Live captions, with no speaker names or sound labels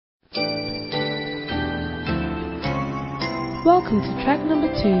Welcome to track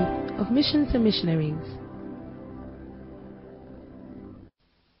number 2 of Missions and Missionaries.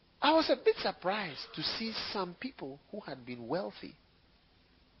 I was a bit surprised to see some people who had been wealthy,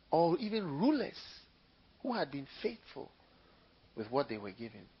 or even rulers who had been faithful with what they were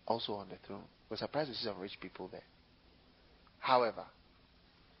given, also on the throne. I was surprised to see some rich people there. However,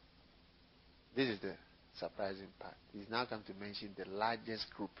 this is the surprising part. He's now come to mention the largest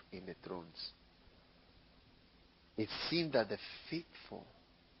group in the thrones. It seemed that the faithful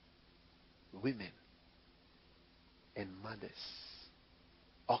women and mothers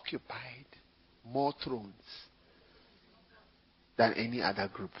occupied more thrones than any other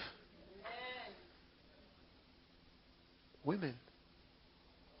group. Women.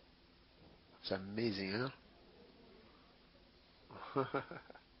 It's amazing, huh?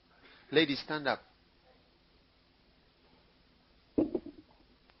 Ladies, stand up.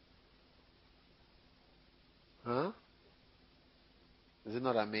 Huh? Is it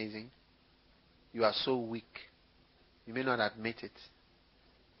not amazing? You are so weak. You may not admit it.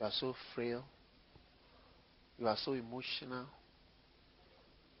 You are so frail. You are so emotional.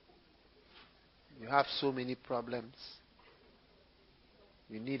 You have so many problems.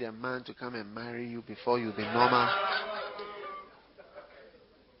 You need a man to come and marry you before you be normal.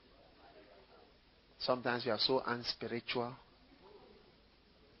 Sometimes you are so unspiritual.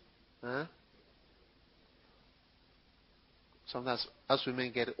 Huh? Sometimes as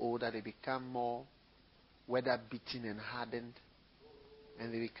women get older, they become more weather-beaten and hardened.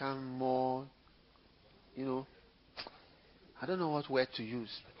 And they become more, I don't know what word to use.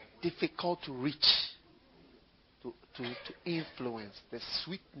 Difficult to reach, to influence. The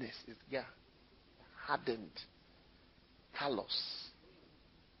sweetness is gone. Hardened. Callous.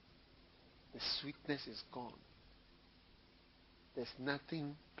 The sweetness is gone. There's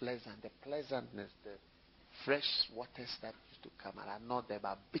nothing pleasant. The pleasantness, the fresh waters that used to come out are not there,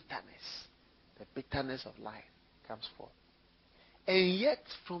 but bitterness. The bitterness of life comes forth. And yet,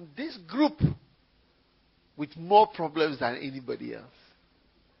 from this group, with more problems than anybody else,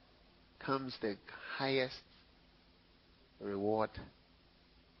 comes the highest reward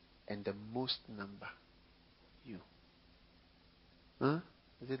and the most number. You. Huh?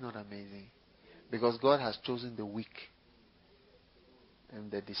 Is it not amazing? Because God has chosen the weak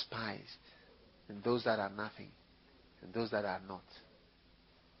and the despised, and those that are nothing, and those that are not.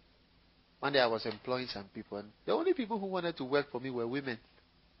 One day I was employing some people, and the only people who wanted to work for me were women.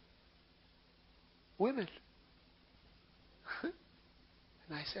 Women. And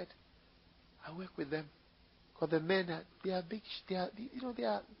I said, I work with them. Because the men, they are big, they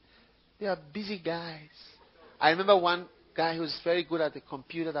are busy guys. I remember one guy who was very good at the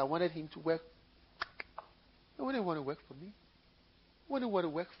computer that I wanted him to work. I wouldn't want to work for me. I wouldn't want to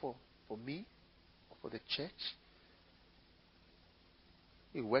work for me or for the church.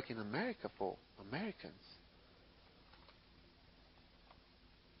 We work in America for Americans.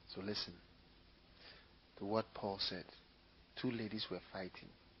 So listen to what Paul said. Two ladies were fighting.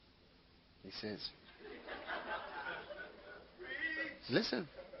 He says, listen,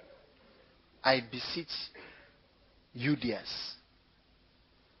 I beseech Euodias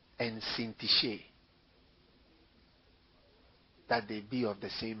and Syntyche that they be of the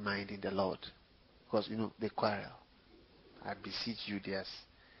same mind in the Lord. Because, they quarrel. I beseech Euodias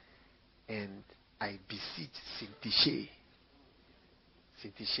and I beseech Syntyche.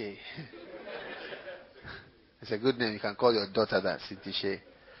 Syntyche. It's a good name. You can call your daughter that, Syntyche.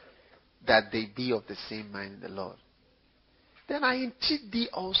 That they be of the same mind in the Lord. Then I entreat thee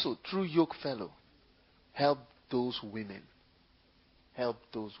also, true yoke fellow, help those women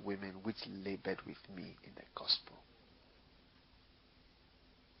which labored with me in the gospel.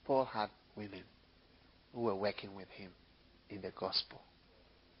 Paul had women who were working with him in the gospel.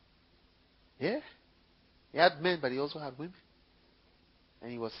 Yeah? He had men, but he also had women.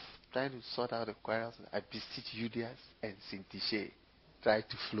 And he was trying to sort out the quarrels. I beseech Euodias and Syntyche. Try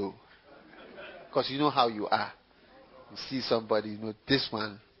to flow. Because you know how you are. You see somebody, this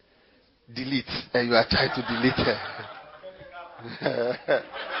one, delete. And you are trying to delete her.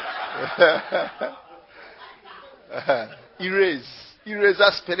 Erase.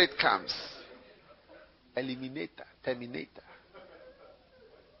 Eraser spirit comes. Eliminator. Terminator.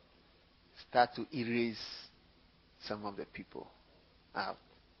 Start to erase some of the people out.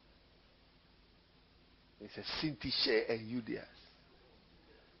 It's a Syntyche and Euodias.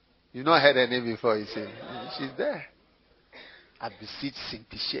 You've not heard her name before, you say. She's there. I beseech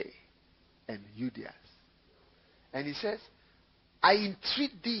Syntyche and Euodias. And he says, I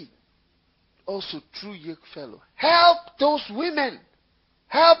entreat thee also, true yoke fellow, help those women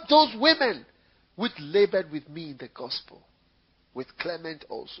which labored with me in the gospel. with Clement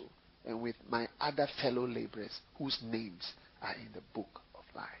also, and with my other fellow laborers whose names are in the book of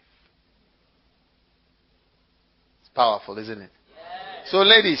life. It's powerful, isn't it? Yes. So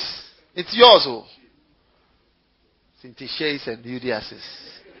ladies, it's yours. Oh. Syntyches and Euodiaces.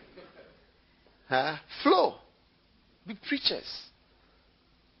 Flow. Be preachers.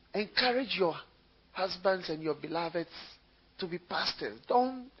 Encourage your husbands and your beloveds to be pastors.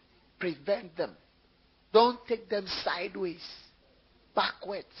 Don't prevent them. Don't take them sideways,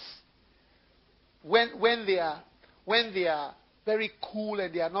 backwards. When they are very cool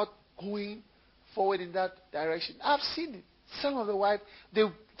and they are not going forward in that direction. I've seen it. Some of the wives, they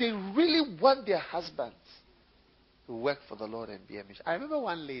really want their husbands to work for the Lord and be a missionary. I remember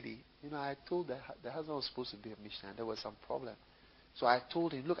one lady, I told her the husband was supposed to be a missionary and there was some problem. So I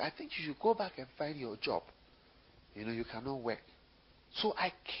told him, look, I think you should go back and find your job. You cannot work. So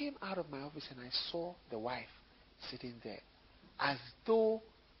I came out of my office and I saw the wife sitting there as though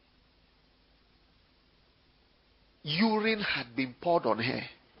urine had been poured on her.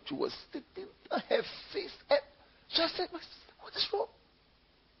 She was sitting, her face. So I said, my sister, what is wrong?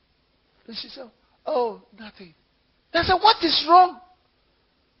 And she said, oh, nothing. I said, what is wrong?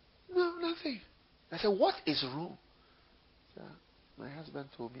 No, nothing. I said, what is wrong? So my husband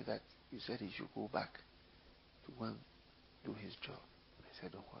told me that he said he should go back to go and do his job. I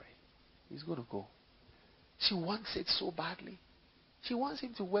said, don't worry. He's going to go. She wants it so badly. She wants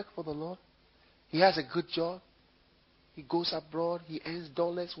him to work for the Lord. He has a good job. He goes abroad. He earns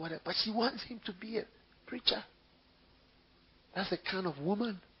dollars, whatever. But she wants him to be a preacher. That's the kind of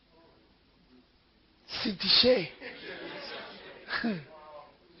woman. Syntyche.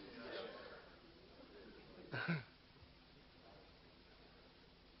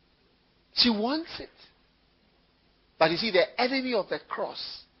 She wants it. But you see, the enemy of the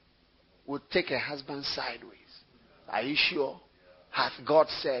cross would take her husband sideways. Are you sure? Hath God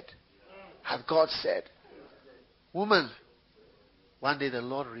said? Hath God said? Woman, one day the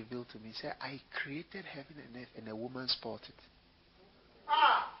Lord revealed to me, he said, I created heaven and earth and a woman spoiled it.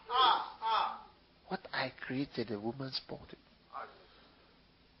 What I created, a woman spoiled it.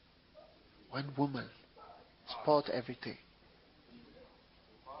 One woman spoiled everything.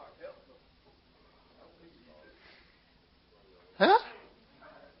 Huh?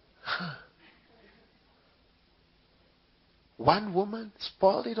 One woman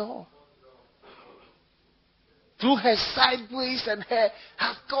spoiled it all. Through her sideways and her,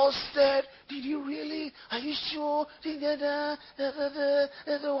 have God said, did you really? Are you sure? Why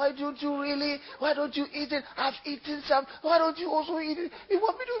don't you really? Why don't you eat it? I've eaten some. Why don't you also eat it? You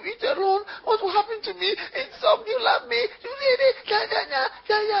want me to eat alone? What will happen to me? It's some, you love me. You need it.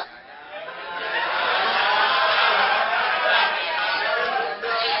 Yeah.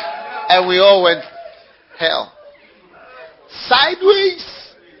 And we all went hell. Sideways.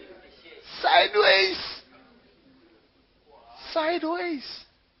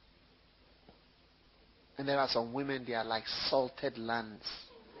 And there are some women, they are like salted lands.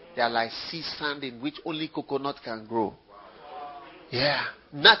 They are like sea sand in which only coconut can grow. Yeah.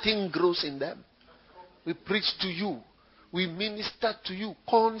 Nothing grows in them. We preach to you. We minister to you.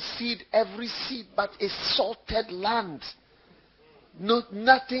 Corn seed, every seed, but a salted land. No,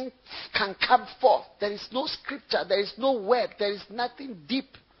 nothing can come forth. There is no scripture. There is no word. There is nothing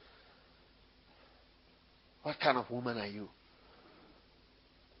deep. What kind of woman are you?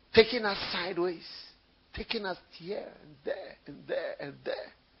 Taking us sideways. Taking us here and there and there and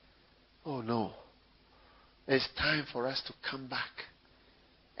there. Oh no. It's time for us to come back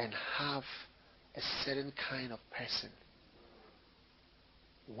and have a certain kind of person.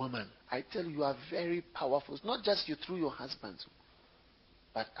 Woman. I tell you, you are very powerful. It's not just you through your husbands,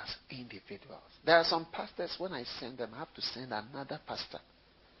 but as individuals. There are some pastors, when I send them, I have to send another pastor.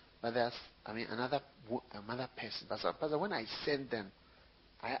 But there's, another person. But some pastor, when I send them,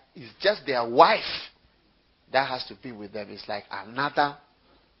 it's just their wife that has to be with them. It's like another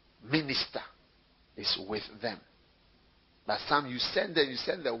minister is with them. But some, you send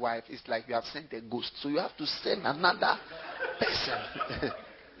the wife, it's like you have sent a ghost. So you have to send another person.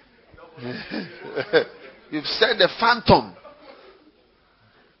 You've sent a phantom.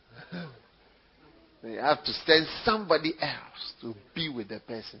 You have to send somebody else to be with the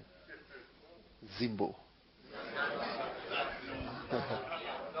person. Zimbo.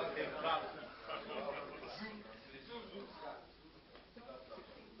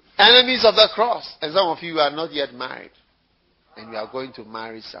 Enemies of the cross. And some of you are not yet married. And you are going to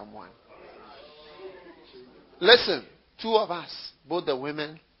marry someone. Listen, two of us, both the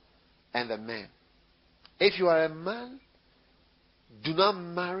women and the men. If you are a man, do not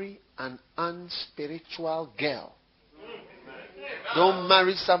marry an unspiritual girl. Don't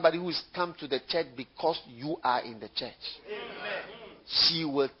marry somebody who is come to the church because you are in the church. She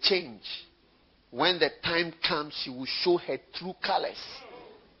will change. When the time comes, she will show her true colors.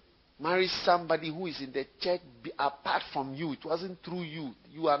 Marry somebody who is in the church apart from you. It wasn't through you.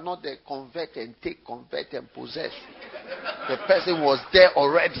 You are not the convert and take, convert and possess. The person was there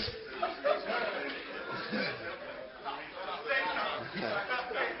already.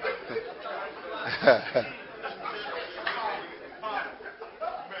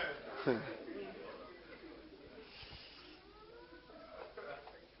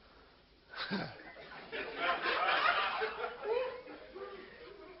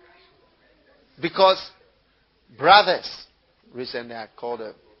 Because brothers, recently I called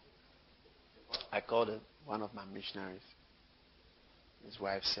one of my missionaries. His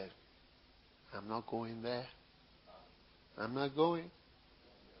wife said, I'm not going there. I'm not going.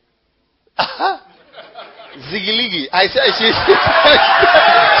 Ziggy-liggy. I said, she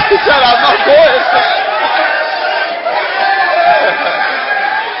said, I'm not going.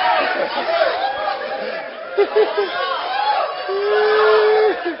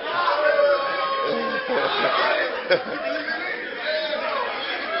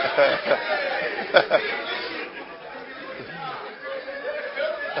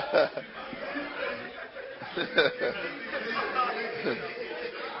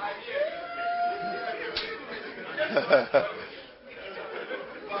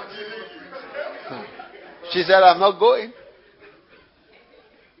 She said, I'm not going.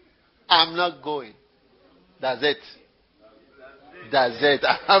 I'm not going. That's it. That's it.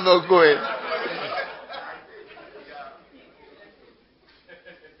 I'm not going.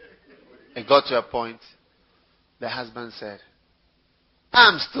 It got to a point. The husband said,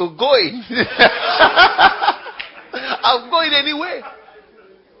 I'm still going. I'm going anyway.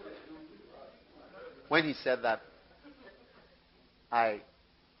 When he said that, I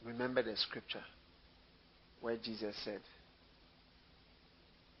remember the scripture where Jesus said,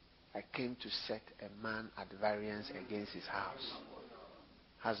 I came to set a man at variance against his house.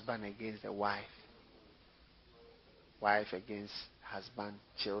 Husband against the wife. Wife against husband.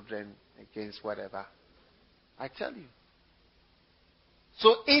 Children against whatever. I tell you.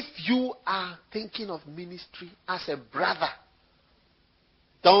 So if you are thinking of ministry as a brother,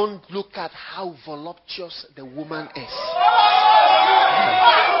 don't look at how voluptuous the woman is.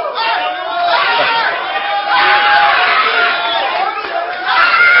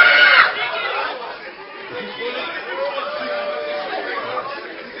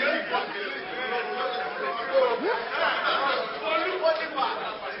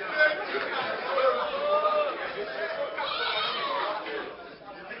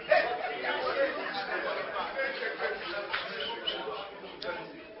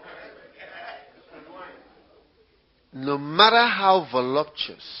 No matter how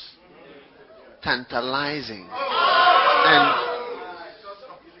voluptuous, tantalizing, and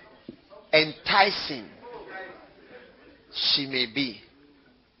enticing she may be,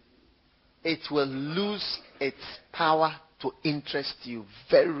 it will lose its power to interest you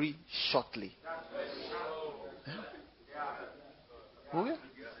very shortly. Oh, yeah.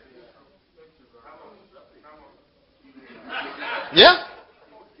 Yeah?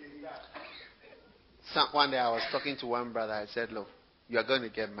 One day I was talking to one brother. I said, look, you are going to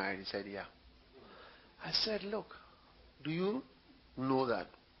get married. He said, yeah. I said, look, do you know that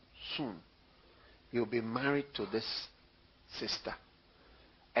soon you'll be married to this sister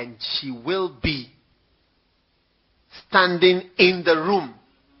and she will be standing in the room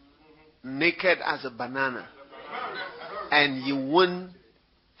naked as a banana and you won't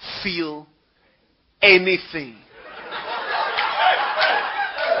feel anything.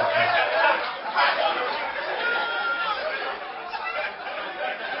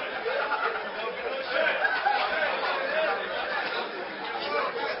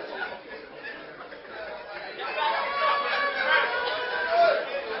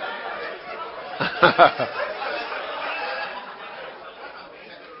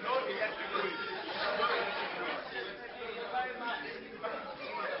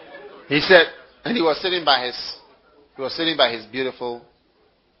 He said, and he was sitting by his beautiful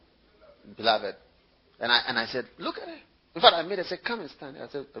beloved, and I said, look at it. In fact, I said, come and stand. I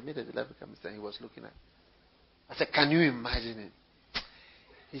said, I made the beloved come and stand. He was looking at. I said, can you imagine it?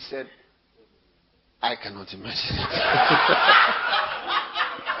 He said, I cannot imagine it.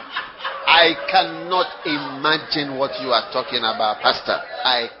 I cannot imagine what you are talking about, Pastor.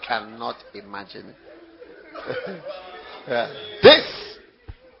 I cannot imagine it. Yeah. This.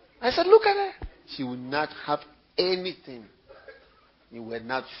 I said, look at her. She will not have anything. You will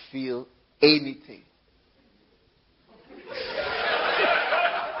not feel anything.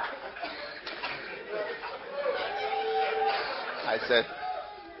 I said,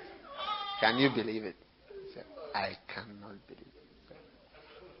 can you believe it? He said, I cannot believe it.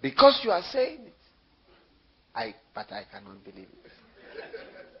 Because you are saying it. But I cannot believe it.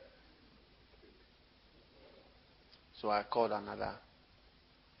 So I called another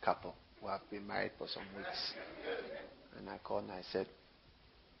couple who have been married for some weeks. And I called and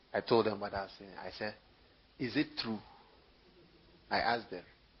I told them what I was saying. I said, is it true? I asked the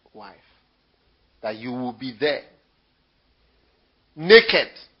wife that you will be there naked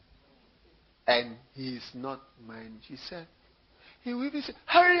and he is not mine. She said, he will be saying,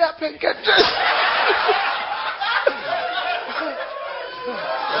 hurry up and get dressed.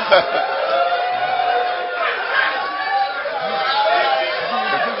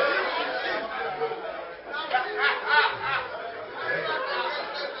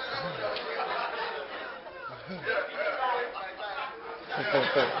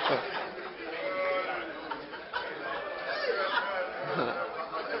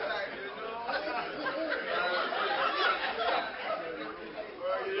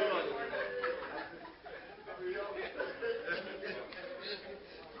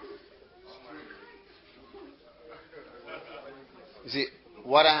 You see,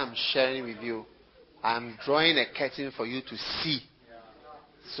 what I am sharing with you, I am drawing a curtain for you to see,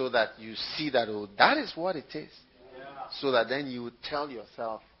 so that you see that, oh, that is what it is. So that then you would tell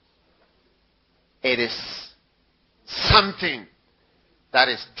yourself, it is something that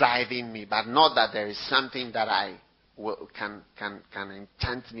is driving me, but not that there is something that I can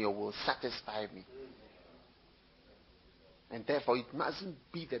enchant me or will satisfy me. And therefore, it mustn't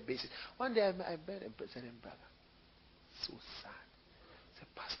be the basis. One day I met a Brazilian brother. So sad. He said,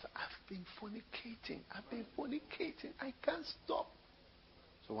 Pastor, I've been fornicating. I can't stop.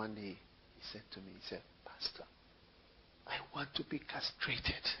 So one day he said to me, he said, Pastor, I want to be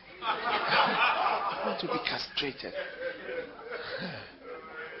castrated. I want to be castrated.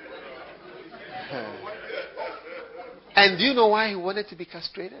 And do you know why he wanted to be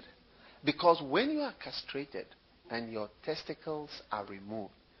castrated? Because when you are castrated and your testicles are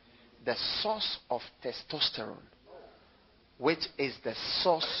removed, the source of testosterone, which is the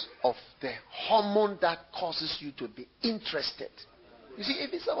source of the hormone that causes you to be interested. You see,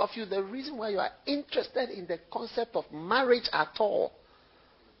 even some of you, the reason why you are interested in the concept of marriage at all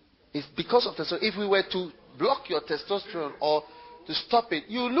is because of so if we were to block your testosterone or to stop it,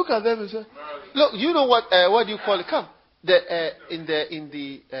 you look at them and say, look, you know what do you call it? Come. In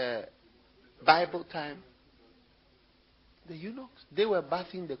the Bible time, the eunuchs, they were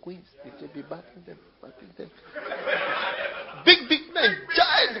bathing the queens. They would be bathing them. Big men,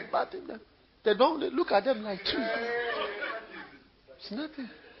 giant bathing them. They look at them like trees. It's nothing.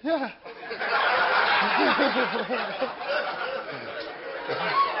 Yeah.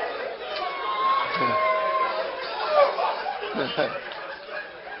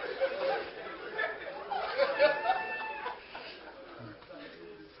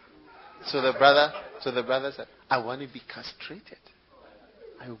 So the brother said, I want to be castrated.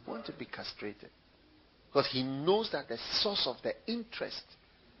 I want to be castrated. Because he knows that the source of the interest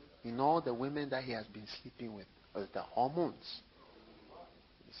in all the women that he has been sleeping with was the hormones.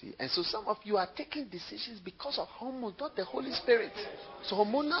 You see? And so some of you are taking decisions because of hormones, not the Holy Spirit. So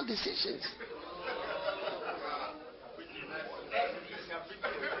hormonal decisions.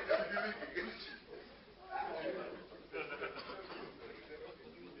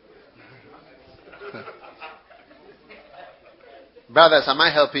 Brothers, am I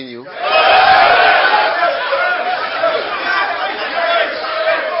helping you?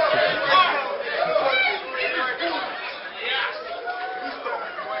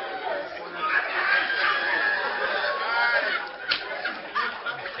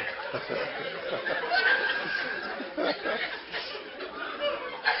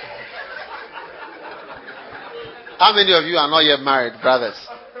 How many of you are not yet married, brothers?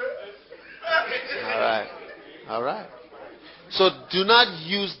 All right. So do not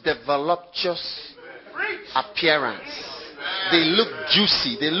use the voluptuous appearance. They look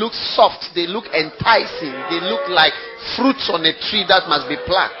juicy. They look soft. They look enticing. They look like fruits on a tree that must be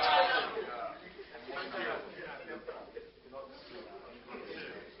plucked.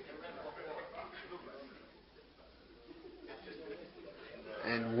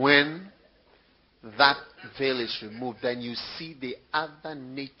 And when that veil is removed, then you see the other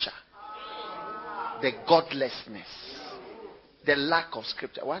nature. The godlessness. The lack of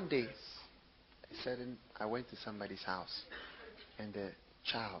scripture. One day, I went to somebody's house, and the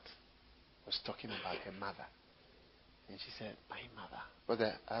child was talking about her mother. And she said, my mother. But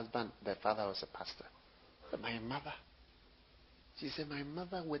the father was a pastor. But my mother. She said, my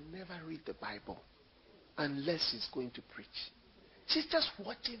mother would never read the Bible unless she's going to preach. She's just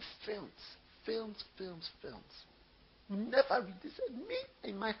watching films. Never read this. Me,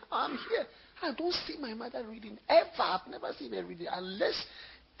 I'm here. I don't see my mother reading ever. I've never seen her reading unless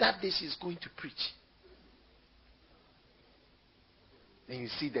that day she's going to preach. And you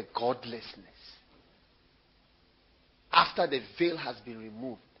see the godlessness. After the veil has been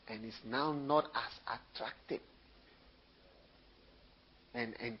removed and is now not as attractive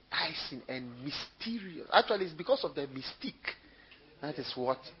and enticing and mysterious. Actually, it's because of the mystique. That is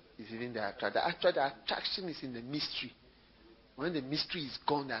what is even the attraction. The attraction is in the mystery. When the mystery is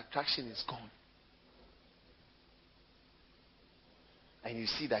gone, the attraction is gone. And you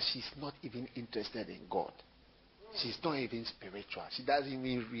see that she's not even interested in God. She's not even spiritual. She doesn't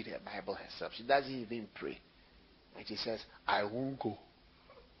even read her Bible herself. She doesn't even pray. And she says, I won't go.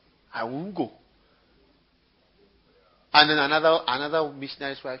 I won't go. And then another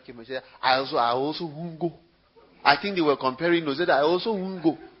missionary's wife came and said, I also won't go. I think they were comparing those. Said, I also won't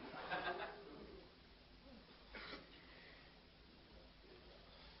go.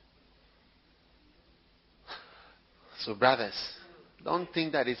 So brothers, don't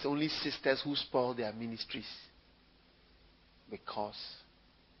think that it's only sisters who spoil their ministries because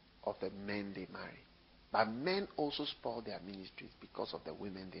of the men they marry. But men also spoil their ministries because of the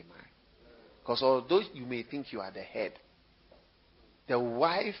women they marry. Because although you may think you are the head, the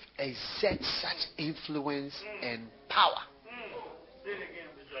wife exerts such influence and power.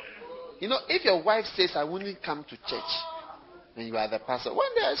 You know, if your wife says, I wouldn't come to church, and you are the pastor.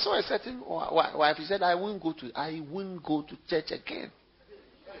 One day I saw a certain wife, she said, I wouldn't go to church again.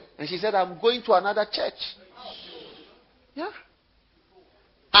 And she said, I'm going to another church. Yeah.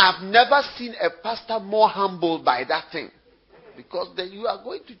 I've never seen a pastor more humbled by that thing. Because then you are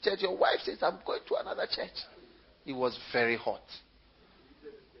going to church, your wife says, I'm going to another church. It was very hot.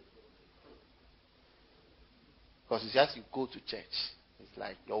 Because it's just you go to church. It's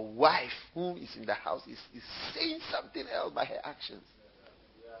like your wife, who is in the house, is saying something else by her actions.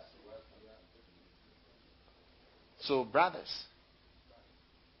 So, brothers,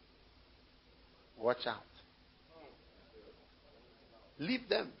 watch out. Leave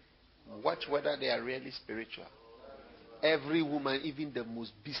them. Watch whether they are really spiritual. Every woman, even the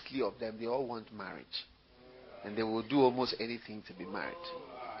most beastly of them, they all want marriage. And they will do almost anything to be married.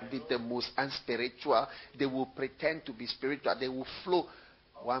 Be the most unspiritual, they will pretend to be spiritual. They will flow.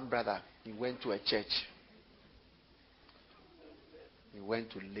 One brother, he went to a church. He went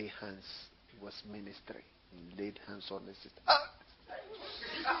to lay hands. He was ministering. He laid hands on the sister.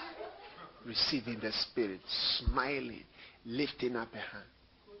 Receiving the Spirit, smiling, lifting up her hand.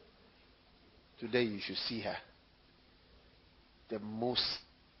 Today you should see her. The most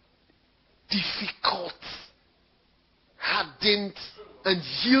difficult, hardened, and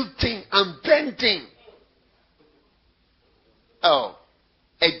yielding and bending. Oh,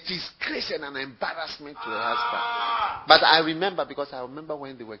 a disgrace and an embarrassment to her husband. But I remember, because I remember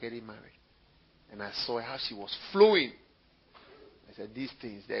when they were getting married. And I saw how she was flowing. I said, these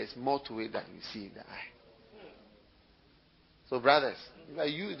things, there is more to it than you see in the eye. So brothers,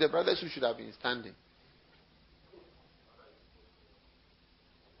 you, the brothers who should have been standing.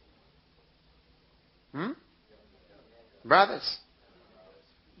 Brothers,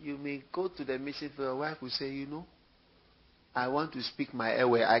 you may go to the mission for your wife who say, you know, I want to speak my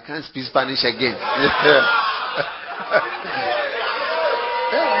airway. I can't speak Spanish again.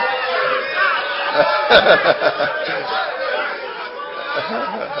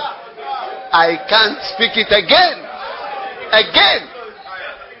 I can't speak it again.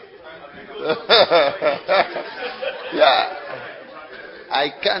 Yeah. I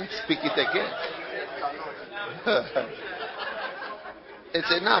can't speak it again.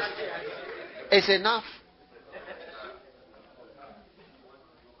 It's enough. It's enough.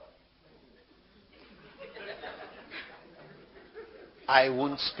 I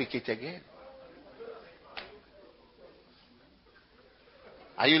won't speak it again.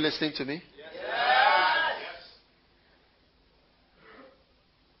 Are you listening to me? Yes.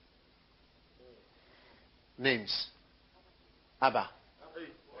 Names. Abba.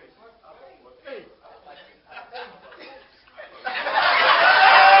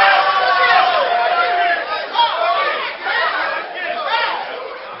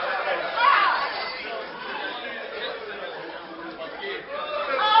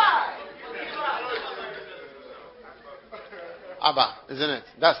 Abba, isn't it?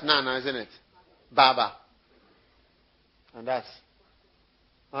 That's Nana, isn't it? Baba. And that's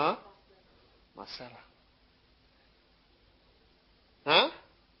Marcella.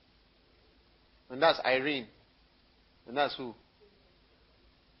 And that's Irene. And that's who?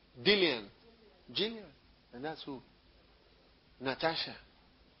 Gillian. And that's who? Natasha.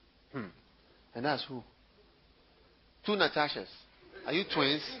 And that's who? 2 Natashas. Are you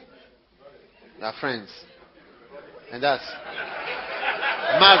twins? You are friends. And that's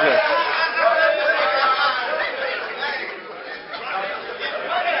Margaret.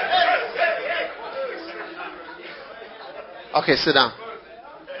 Okay, sit down.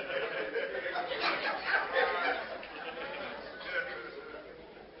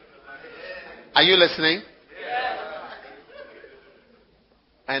 Are you listening?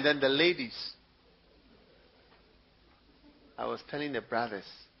 And then the ladies. I was telling the brothers,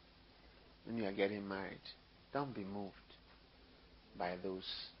 when you are getting married, don't be moved by those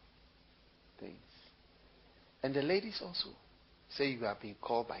things. And the ladies also say you are being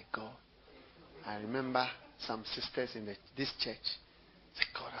called by God. I remember some sisters in this church say,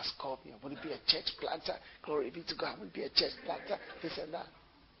 God has called me. I want to be a church planter. Glory be to God. I want to be a church planter. This and that.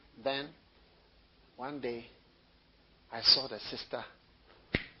 Then, one day, I saw the sister.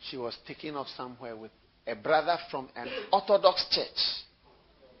 She was taken off somewhere with a brother from an Orthodox church.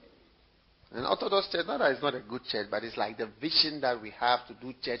 An Orthodox church, not that it's not a good church, but it's like the vision that we have to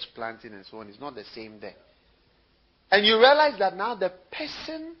do church planting and so on. It's not the same there. And you realize that now the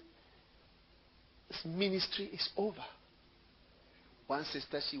person's ministry is over. One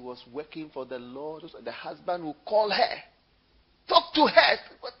sister, she was working for the Lord. The husband will call her. Talk to her.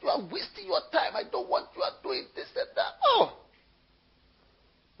 But you are wasting your time. I don't want you are doing this and that. Oh.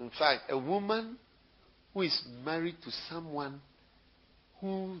 In fact, a woman who is married to someone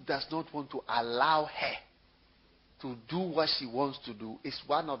who does not want to allow her to do what she wants to do is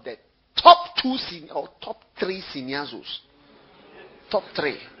one of the top 2 or top 3 seniazos. Top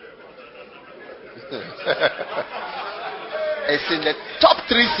 3. It's in the top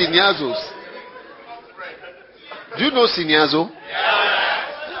 3 seniazos. Do you know seniazo?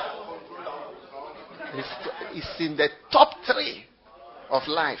 It's in the top 3 of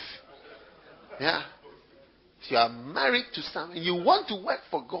life. Yeah. If you are married to someone, you want to work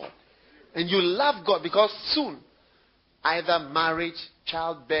for God, and you love God, because soon, either marriage,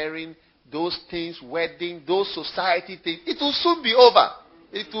 childbearing, those things, wedding, those society things, it will soon be over.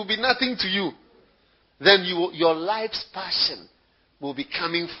 It will be nothing to you. Then your life's passion will be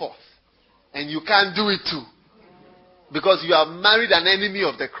coming forth, and you can't do it too, because you have married an enemy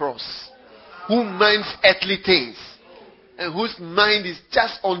of the cross, who minds earthly things, and whose mind is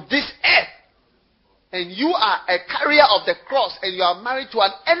just on this earth. And you are a carrier of the cross, and you are married to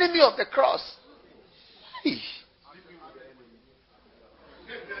an enemy of the cross. Hey.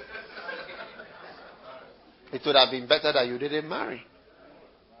 It would have been better that you didn't marry.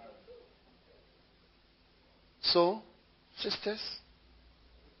 So, sisters,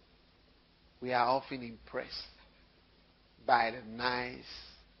 we are often impressed by the nice,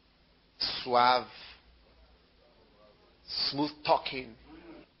 suave, smooth talking,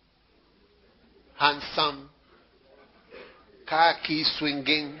 handsome, car key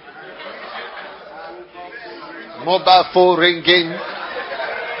swinging, mobile phone ringing,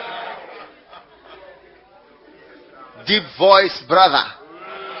 deep voice brother.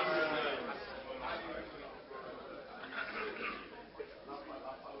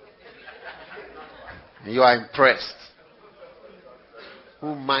 You are impressed.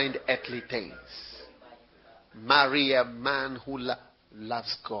 Who mind earthly things. Marry a man who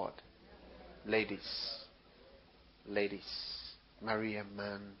loves God. Ladies, marry a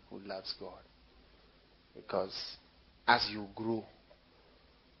man who loves God. Because as you grow,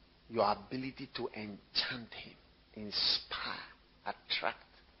 your ability to enchant him, inspire, attract,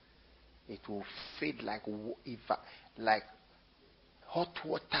 it will fade like hot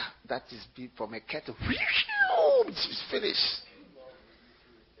water that is from a kettle. It's finished.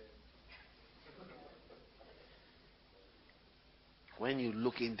 When you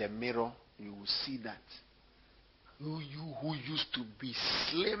look in the mirror, you will see that you who used to be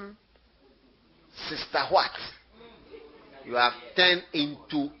slim, sister what? You have turned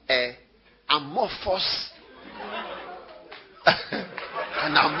into an amorphous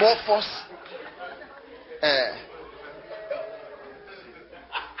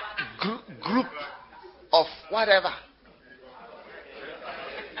group of whatever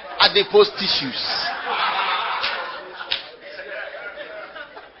adipose tissues.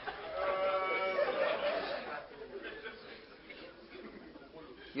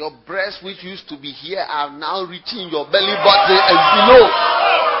 Your breasts, which used to be here, are now reaching your belly button and below.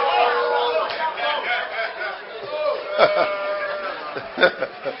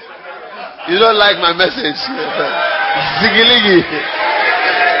 You don't like my message? Zigiligi.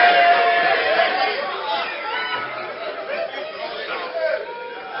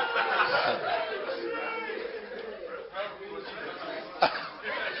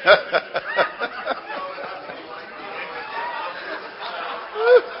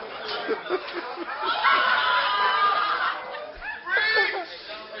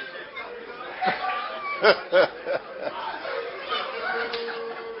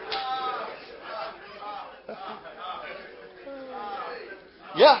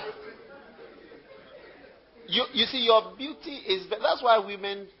 Yeah. You see, your beauty is... That's why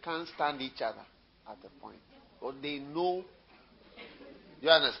women can't stand each other at the point. But they know... You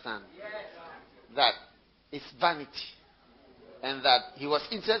understand? That it's vanity. And that he was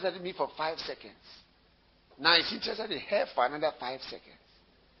interested in me for 5 seconds. Now he's interested in her for another 5 seconds.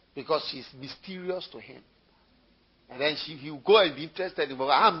 Because she's mysterious to him. And then he'll go and be interested in, well,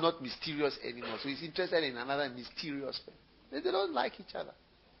 I'm not mysterious anymore. So he's interested in another mysterious person. They don't like each other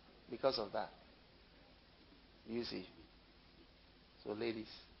because of that. You see. So ladies,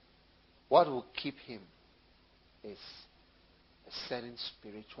 what will keep him is a certain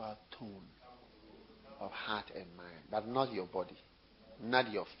spiritual tone of heart and mind. But not your body. Not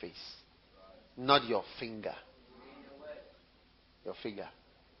your face. Not your finger. Your finger.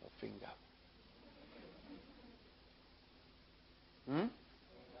 Your finger.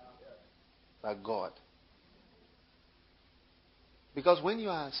 But God. Because when you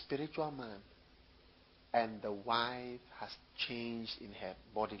are a spiritual man and the wife has changed in her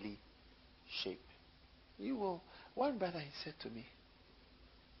bodily shape, you will... One brother, he said to me,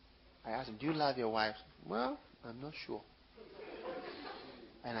 I asked him, do you love your wife? Well, I'm not sure.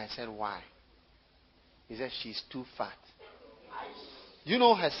 And I said, why? He said, she's too fat. You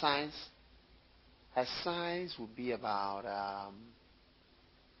know her size? Her size would be about...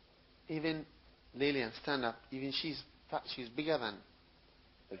 even Lillian, stand up. Even she's bigger than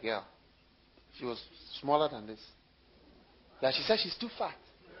the girl. She was smaller than this. Yeah, she said she's too fat.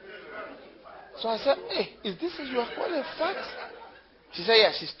 So I said, hey, is this what you are calling fat? She said,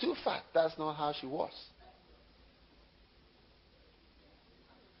 yeah, she's too fat. That's not how she was.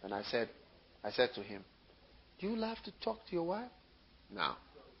 And I said to him, do you love to talk to your wife? No.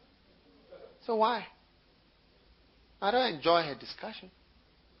 So why? I don't enjoy her discussion.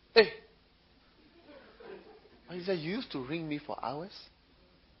 Hey. And he said, you used to ring me for hours.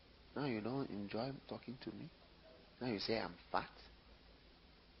 Now you don't enjoy talking to me. Now you say I'm fat.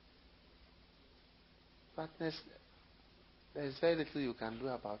 Fatness, there's very little you can do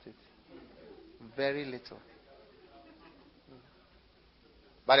about it. Very little.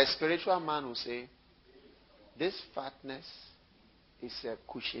 But a spiritual man will say, this fatness is a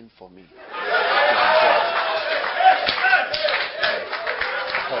cushion for me.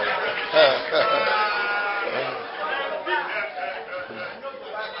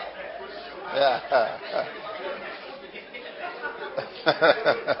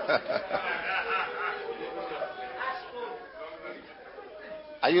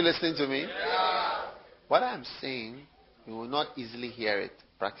 Are you listening to me? What I'm saying, you will not easily hear it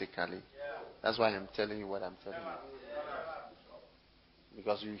practically. That's why I'm telling you what I'm telling you.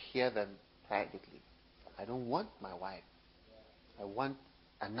 Because you hear them privately. I don't want my wife. I want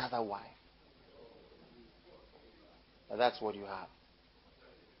another wife. But that's what you have.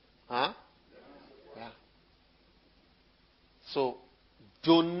 Huh? Yeah. So,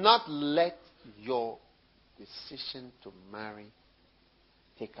 do not let your decision to marry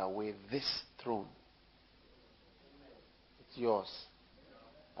take away this throne. It's yours.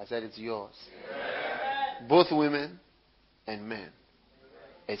 I said it's yours. Both women and men.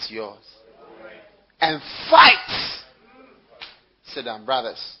 It's yours. And fight! Sit down,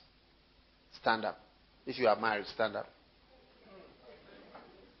 brothers. Stand up. If you are married, stand up.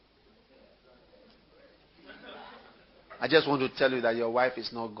 I just want to tell you that your wife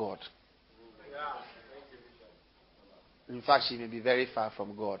is not God. In fact, she may be very far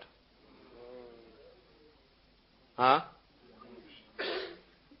from God. Huh?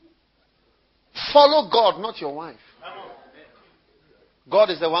 Follow God, not your wife. God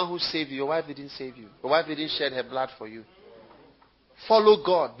is the one who saved you. Your wife didn't save you. Your wife didn't shed her blood for you. Follow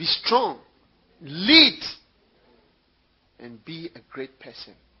God. Be strong. Lead. And be a great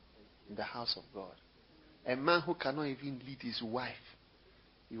person in the house of God. A man who cannot even lead his wife.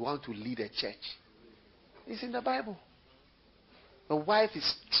 You want to lead a church. It's in the Bible. The wife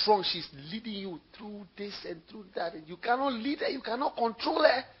is strong. She's leading you through this and through that. And you cannot lead her. You cannot control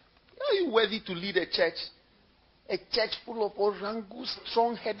her. Are you worthy to lead a church? A church full of orangus,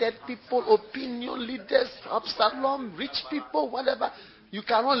 strong-headed people, opinion leaders, Absalom, rich people, whatever. You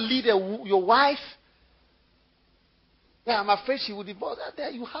cannot lead your wife. Yeah, I'm afraid she will divorce her. There,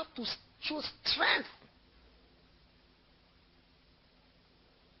 you have to show strength.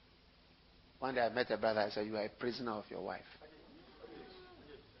 One day I met a brother. I said, you are a prisoner of your wife.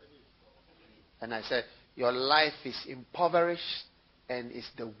 And I said, your life is impoverished and it's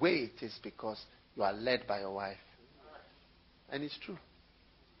the way it is because you are led by your wife. And it's true.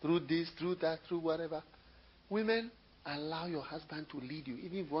 Through this, through that, through whatever. Women, allow your husband to lead you.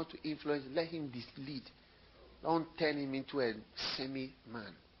 Even if you want to influence, let him lead. Don't turn him into a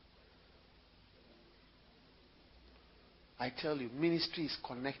semi-man. I tell you, ministry is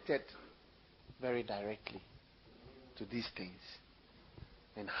connected very directly to these things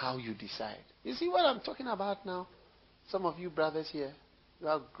and how you decide. You see what I'm talking about now? Some of you brothers here, you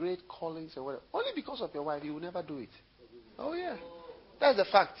have great callings or whatever. Only because of your wife, you will never do it. Oh yeah. That's the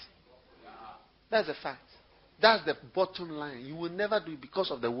fact. That's the fact. That's the bottom line. You will never do it because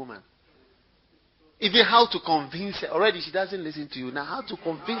of the woman. Even how to convince her. Already she doesn't listen to you. Now how to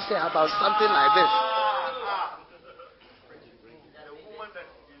convince her about something like this.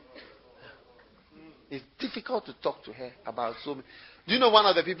 It's difficult to talk to her about so many. Do you know one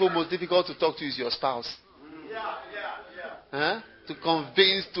of the people most difficult to talk to is your spouse? Huh? To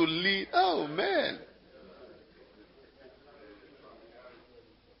convince, to lead. Oh man.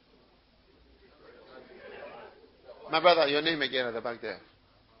 My brother, your name again at the back there.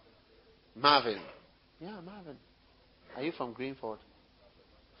 Marvin. Yeah, Marvin. Are you from Greenford?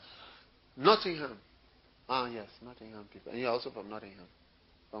 Nottingham. Ah, yes, Nottingham people. And you're also from Nottingham.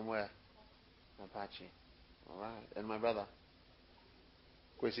 From where? Apache. All right. And my brother?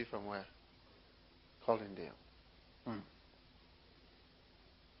 Kwesi from where? Collindale.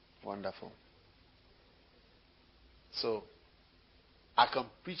 Wonderful. So, I can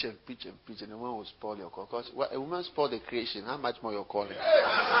preach and preach and preach, and the woman will spoil your call. Because a woman spoils the creation, how much more your calling?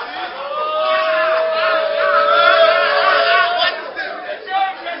 Yeah.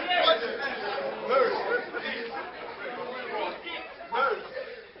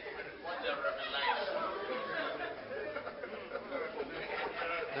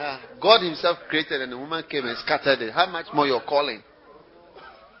 God himself created and the woman came and scattered it. How much more your calling?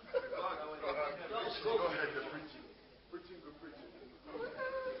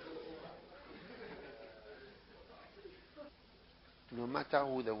 No matter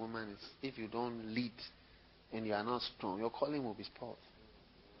who the woman is, if you don't lead and you are not strong, your calling will be spoiled.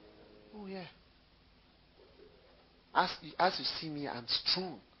 Oh yeah. As you see me, I'm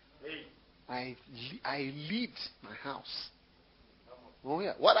strong. I lead my house. Oh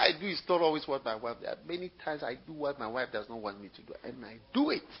yeah. What I do is not always what my wife does. Many times I do what my wife does not want me to do, and I do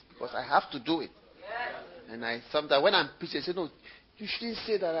it because I have to do it. And sometimes when I'm preaching, I say, no, you shouldn't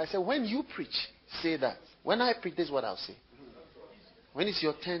say that. I say, when you preach, say that. When I preach, this is what I'll say. When it's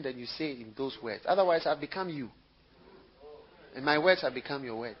your turn, then you say it in those words. Otherwise, I've become you. And my words have become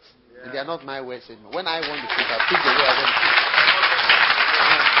your words. And they are not my words anymore. When I want to preach, I preach the way I want to preach.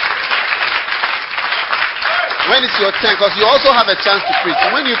 When it's your turn, because you also have a chance to preach.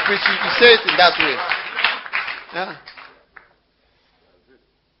 And when you preach, you say it in that way. Yeah.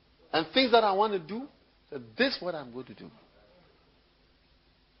 And things that I want to do, so this is what I'm going to do.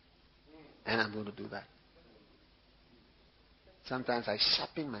 And I'm going to do that. Sometimes I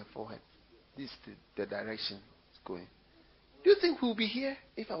sharpen my forehead. This is the direction it's going. Do you think we'll be here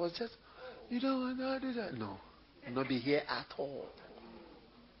if I was just, you don't want to do that? No. We'll not be here at all.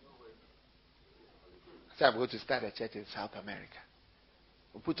 So I'm going to start a church in South America.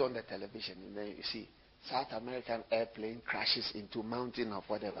 We'll put on the television and then you see South American airplane crashes into mountain or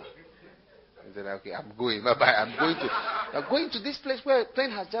whatever. I said, okay, I'm going. Bye-bye. I'm going to this place where a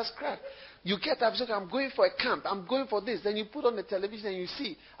plane has just crashed. You get up, so I'm going for a camp. I'm going for this. Then you put on the television and you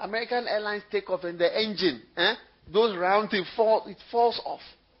see American Airlines take off and the engine, those round things it falls off.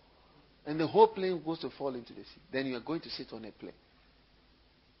 And the whole plane goes to fall into the sea. Then you are going to sit on a plane.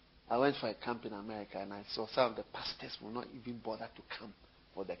 I went for a camp in America and I saw some of the pastors will not even bother to come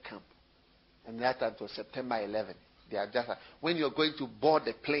for the camp. And that time it was September 11th. They are just when you're going to board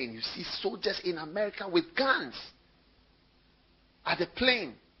the plane, you see soldiers in America with guns at the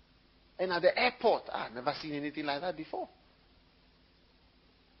plane and at the airport. I've never seen anything like that before.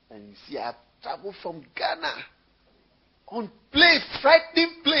 And you see, I traveled from Ghana on planes,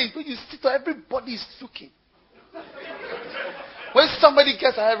 frightening planes. When you sit, everybody is looking. When somebody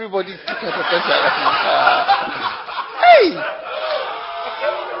gets out, everybody is looking at the person. Hey!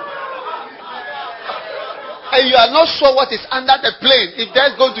 And you are not sure what is under the plane. If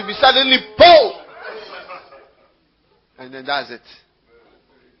there's going to be suddenly pull. And then that's it.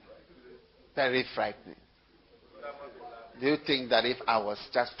 Very frightening. Do you think that if I was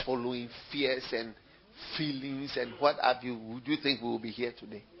just following fears and feelings and what have you, would you think we will be here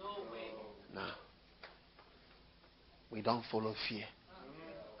today? No. We don't follow fear.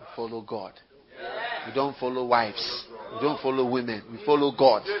 We follow God. We don't follow wives. We don't follow women. We follow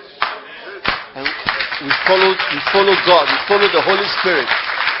God. And We follow God. We follow the Holy Spirit.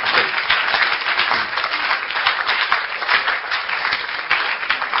 Okay.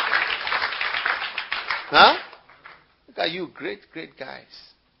 Huh? Look at you, great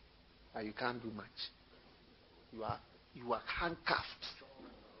guys. But you can't do much. You are handcuffed.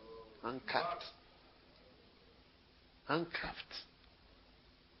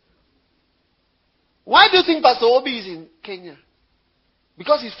 Why do you think Pastor Obi is in Kenya?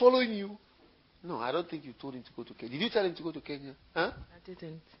 Because he's following you? No, I don't think you told him to go to Kenya. Did you tell him to go to Kenya? Huh? I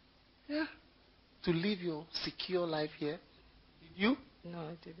didn't. Yeah. To live your secure life here? Did you? No,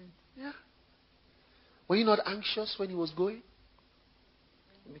 I didn't. Yeah. Were you not anxious when he was going?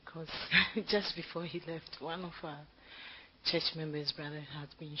 Because just before he left, one of our church members' brother had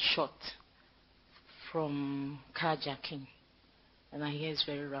been shot from carjacking. And I hear it's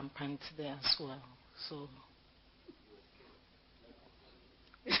very rampant there as well. So...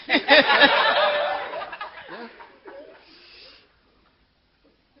 Yeah.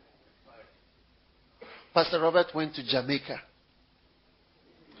 Pastor Robert went to Jamaica.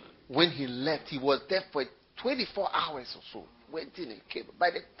 When he left, he was there for 24 hours or so. Went in and came. By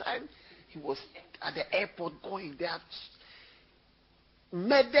the time he was at the airport going, they have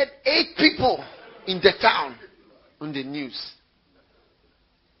murdered 8 people in the town on the news.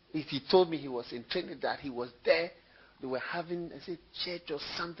 If he told me he was in Trinidad, he was there. They were having, church or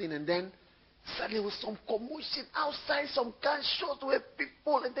something, and then suddenly there was some commotion outside, some gunshots were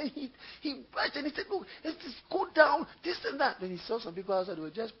people, and then he and he said, "Look, let's just go down, this and that." Then he saw some people outside, they were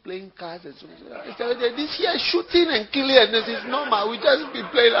just playing cards and so on. He said, "This here shooting and killing, and this is normal. We just be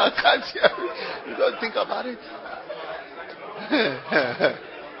playing our cards here. We don't think about it."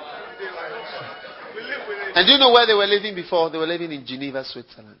 And do you know where they were living before? They were living in Geneva,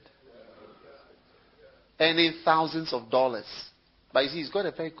 Switzerland. Earning thousands of dollars. But you see, he's got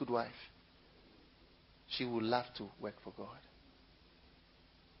a very good wife. She would love to work for God.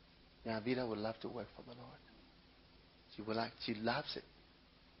 Avida would love to work for the Lord. She loves it.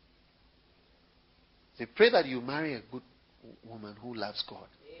 They pray that you marry a good woman who loves God.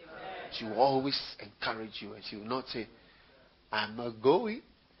 Amen. She will always encourage you, and she will not say, "I'm not going."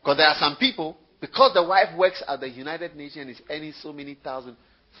 Because there are some people, because the wife works at the United Nations and is earning so many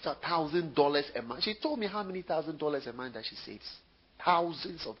 $1,000 a month. She told me how many $1,000 a month that she saves.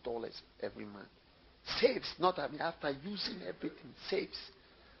 Thousands of dollars every month. Saves, not after using everything, saves.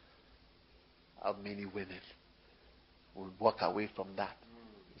 How many women will walk away from that?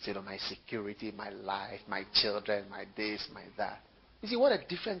 Instead of my security, my life, my children, my this, my that. You see, what a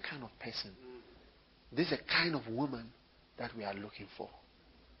different kind of person. This is the kind of woman that we are looking for.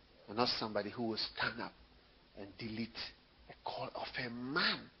 And not somebody who will stand up and delete a call of a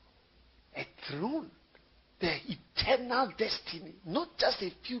man, a throne, the eternal destiny, not just a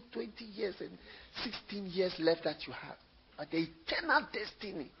few 20 years and 16 years left that you have, but the eternal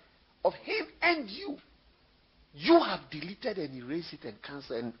destiny of him and you. You have deleted and erased it and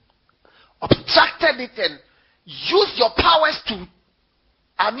cancelled and obstructed it and used your powers to,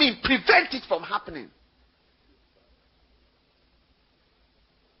 prevent it from happening.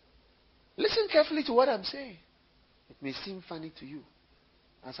 Listen carefully to what I'm saying. It may seem funny to you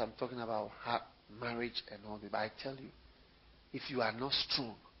as I'm talking about marriage and all that, but I tell you, if you are not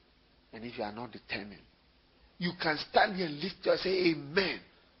strong and if you are not determined, you can stand here and lift your say, "Amen.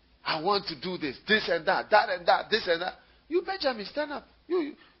 I want to do this and that, that and that, this and that." You, Benjamin, stand up.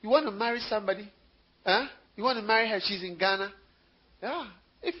 You want to marry somebody? Huh? You want to marry her? She's in Ghana. Yeah.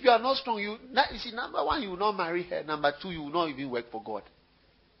 If you are not strong, you see, number one, you will not marry her. Number two, you will not even work for God.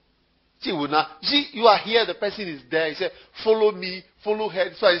 She will not. You are here, the person is there. He said, "Follow me, follow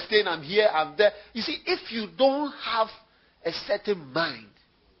her." So I'm saying, I'm here, I'm there. You see, if you don't have a certain mind,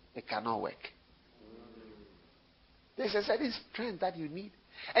 it cannot work. There's a certain strength that you need.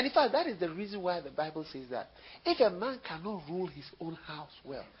 And in fact, that is the reason why the Bible says that if a man cannot rule his own house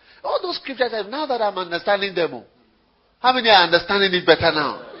well, all those scriptures, now that I'm understanding them all, how many are understanding it better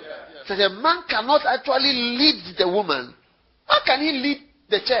now? So a man cannot actually lead the woman. How can he lead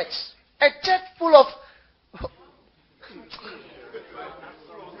the church? A church full of...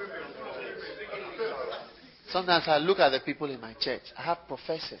 Sometimes I look at the people in my church. I have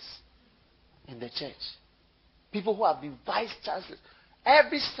professors in the church. People who have been vice chancellors.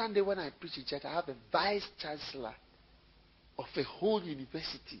 Every Sunday when I preach in church, I have a vice chancellor of a whole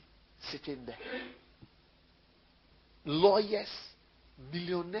university sitting there. Lawyers,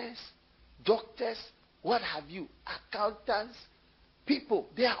 millionaires, doctors, what have you, accountants, people,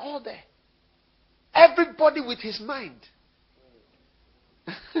 they are all there. Everybody with his mind.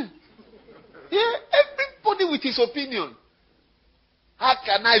 Yeah, everybody with his opinion. How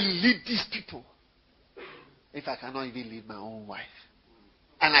can I lead these people? if I cannot even lead my own wife?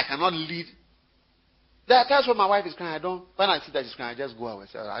 And I cannot lead. There are times when my wife is crying, when I see that she's crying, I just go away.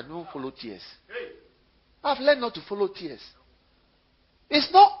 I don't follow tears. I've learned not to follow tears.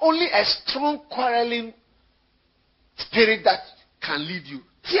 It's not only a strong quarreling spirit that can lead you.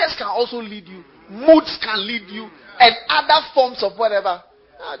 Tears can also lead you. Moods can lead you. And other forms of whatever.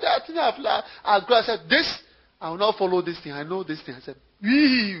 I've said, this, I will not follow this thing. I know this thing. I said,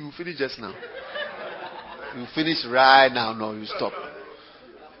 you finish just now. You finish right now. No, you stop.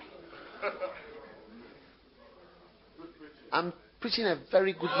 I'm preaching a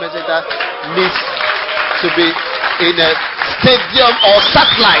very good message that needs to be in a stadium or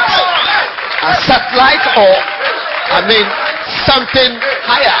satellite. A satellite or, something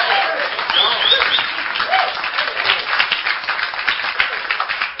higher.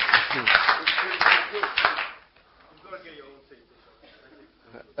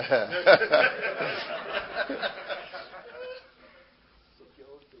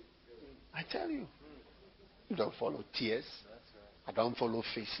 I tell you, you don't follow tears. I don't follow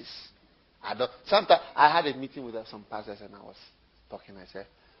faces. Sometimes I had a meeting with some pastors and I was talking. I said,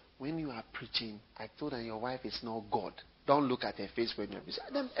 when you are preaching, I told them your wife is not God. Don't look at her face when you're preaching.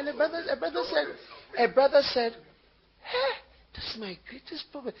 And a brother said, hey, this is my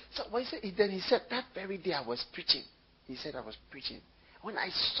greatest problem. So then he said, that very day I was preaching. He said I was preaching. When I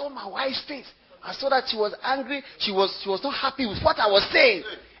saw my wife's face, I saw that she was angry. She was not happy with what I was saying.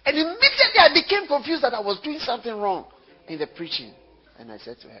 And immediately I became confused that I was doing something wrong in the preaching. And I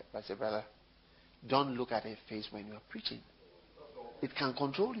said to her, I said, brother, don't look at her face when you are preaching. It can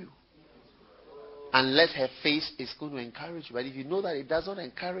control you. Unless her face is going to encourage you. But if you know that it doesn't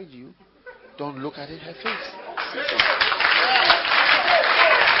encourage you, don't look at her face.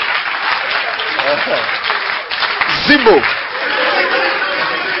 Zimbo.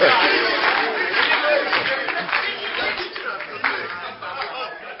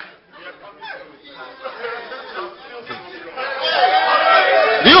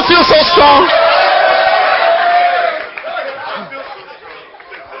 Do you feel so strong?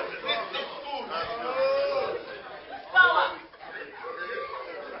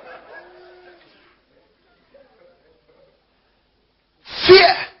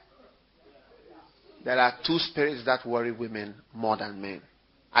 Fear. There are two spirits that worry women more than men.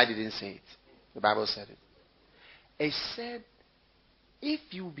 I didn't say it. The Bible said it. It said, if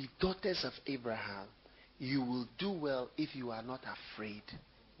you be daughters of Abraham, you will do well if you are not afraid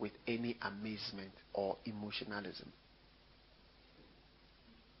with any amazement or emotionalism.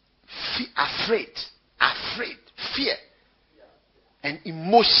 Afraid, fear, and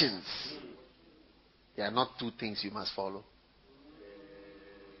emotions. They are not two things you must follow.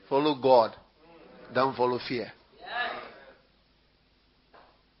 Follow God. Don't follow fear.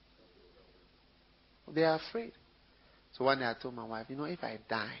 They are afraid. So one day I told my wife, if I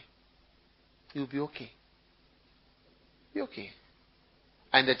die, you'll be okay. Be okay.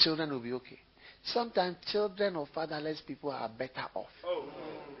 And the children will be okay. Sometimes children of fatherless people are better off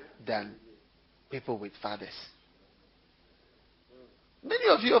than people with fathers. Many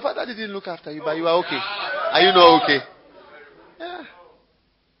of you, your father didn't look after you, but you are okay. Are you not okay? Yeah.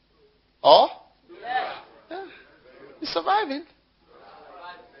 Or? Yeah. You're surviving.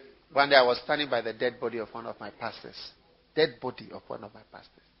 One day I was standing by the dead body of one of my pastors. Dead body of one of my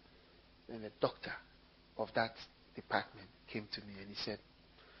pastors. And the doctor of that department came to me and he said,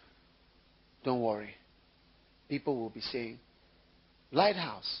 don't worry. People will be saying,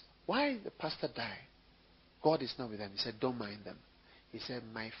 Lighthouse, why the pastor died? God is not with them. He said, don't mind them. He said,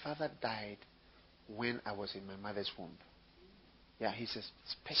 my father died when I was in my mother's womb. Yeah, he's a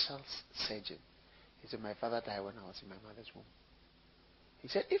special surgeon. He said, my father died when I was in my mother's womb. He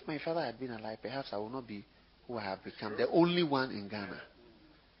said, if my father had been alive, perhaps I would not be who I have become, the only one in Ghana.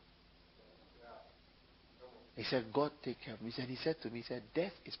 He said, God take care of me. He said to me,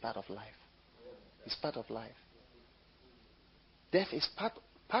 death is part of life. It's part of life. Death is part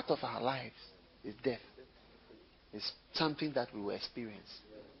of our lives. It's death. It's something that we will experience.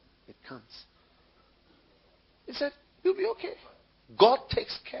 It comes. He said, you'll be okay. God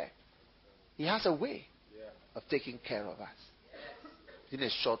takes care. He has a way of taking care of us. In a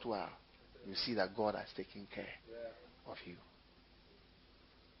short while, you see that God has taken care of you.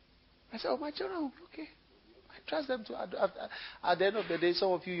 I said, my children will be okay. I trust them to. At the end of the day,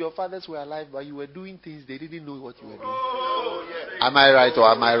 some of you, your fathers were alive, but you were doing things they didn't know what you were doing. Am I right or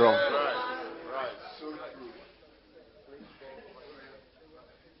am I wrong? Right. So true.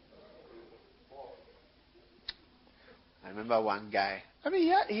 I remember one guy. I mean,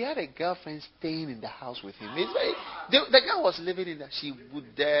 he had a girlfriend staying in the house with him. The guy was living in that. She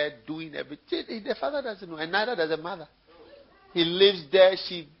would there doing everything. The father doesn't know, and neither does the mother. He lives there.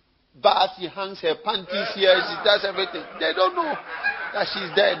 She baths. He hangs her panties here. She does everything. They don't know that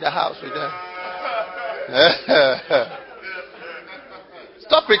she's there in the house with them.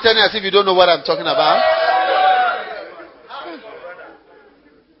 Stop pretending as if you don't know what I'm talking about.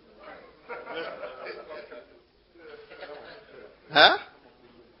 Huh?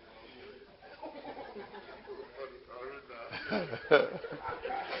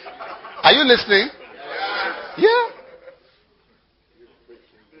 Are you listening? Yeah.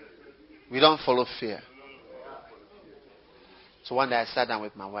 We don't follow fear. So one day I sat down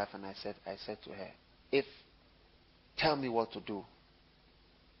with my wife and I said to her, tell me what to do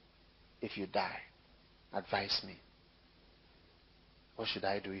if you die. Advise me. What should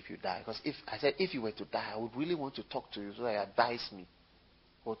I do if you die? Because if you were to die, I would really want to talk to you so that you advise me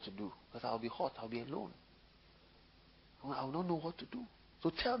what to do. Because I'll be hot, I'll be alone. I will not know what to do.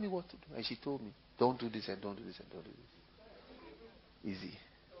 So tell me what to do. And she told me, don't do this and don't do this and don't do this. Easy.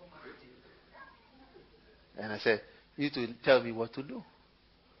 And I said, you need to tell me what to do.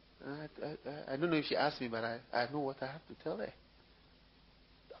 I don't know if she asked me, but I know what I have to tell her.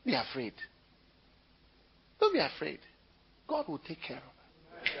 Don't be afraid. Don't be afraid. God will take care of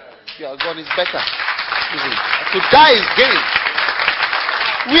it. Yeah, God is better. To die is gain.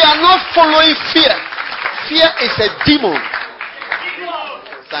 We are not following fear. Fear is a demon.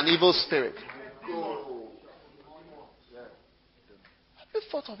 It's an evil spirit. Have you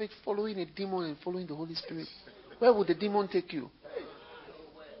thought of it, following a demon and following the Holy Spirit? Where would the demon take you?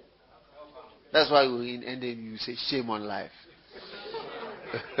 That's why in ending you say shame on life.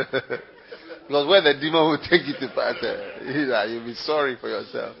 Because where the demon will take you to you'll be sorry for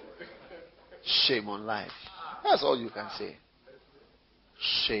yourself. Shame on life. That's all you can say.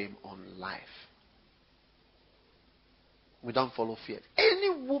 Shame on life. We don't follow fear. Any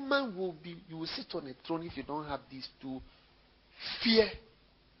woman you will sit on a throne if you don't have these two. Fear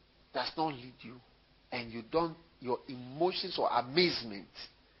does not lead you. And your emotions or amazement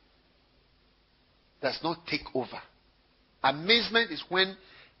does not take over. Amazement is when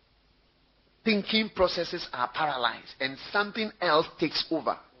thinking processes are paralyzed and something else takes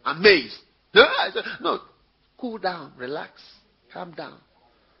over. Amazed. No. Cool down. Relax. Calm down.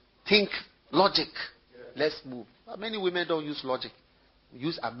 Think. Logic. Let's move. Many women don't use logic. We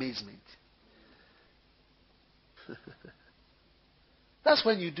use amazement. That's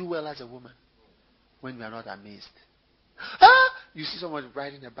when you do well as a woman. When you are not amazed. You see someone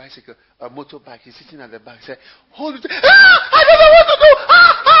riding a bicycle, a motorbike, he's sitting at the back, say, hold it. I don't know what to do.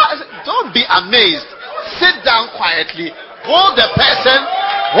 I say, don't be amazed. Sit down quietly. Hold the person,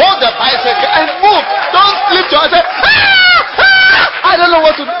 hold the bicycle, and move. Don't slip to say, I don't know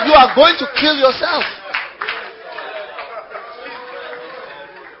what to do. You are going to kill yourself.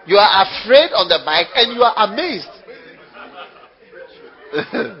 You are afraid on the bike and you are amazed.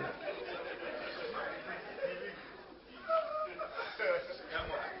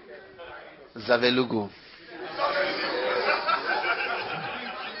 Zavelugu.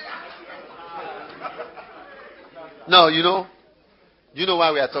 No, you know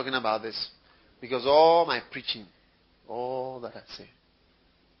why we are talking about this? Because all my preaching, all that I say,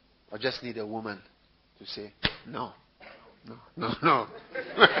 I just need a woman to say, no.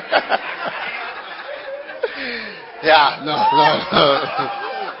 Yeah, no.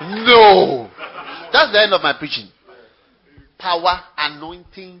 That's the end of my preaching. Power,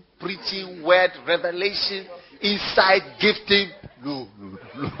 anointing, preaching, word, revelation, insight, gifting. No.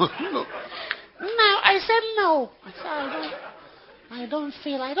 No, I said no. I don't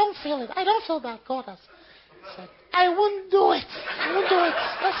feel it. I don't feel that God has said, I won't do it.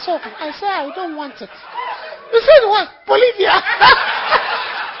 That's all. I said I don't want it. You said what? Bolivia.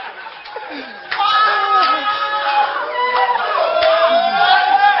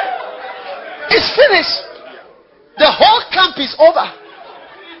 It's finished. The whole camp is over.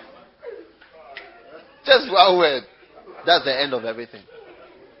 Just one word. That's the end of everything.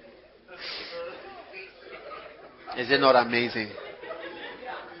 Is it not amazing?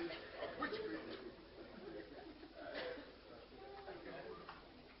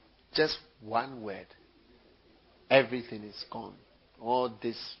 Just one word. Everything is gone. All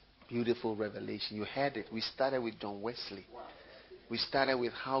this beautiful revelation. You heard it. We started with John Wesley. We started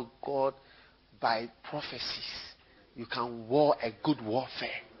with how God, by prophecies, you can war a good warfare.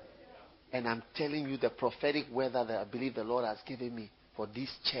 And I'm telling you the prophetic word that I believe the Lord has given me for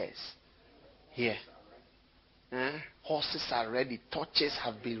these chairs here. Horses are ready. Torches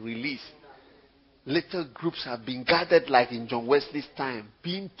have been released. little groups have been gathered like in John Wesley's time,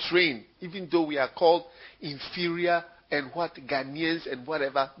 being trained, even though we are called inferior and what Ghanaians and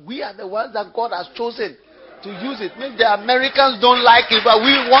whatever. We are the ones that God has chosen to use it. Maybe the Americans don't like it, but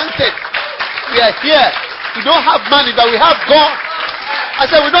we want it. We are here. We don't have money, but we have God. I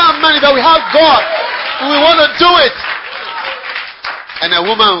said we don't have money, but we have God. We want to do it. And a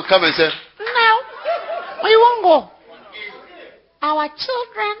woman will come and say, no, we won't go. Our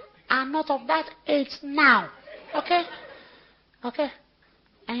children are not of that age now. Okay? Okay?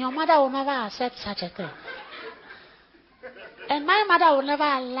 And your mother will never accept such a thing. And my mother will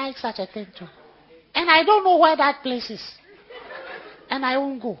never like such a thing too. And I don't know where that place is. And I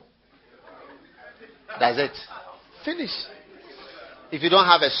won't go. That's it. Finish. If you don't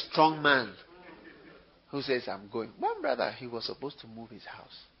have a strong man who says, I'm going. One brother, he was supposed to move his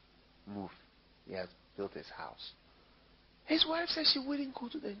house. Move. He has built his house. His wife said she wouldn't go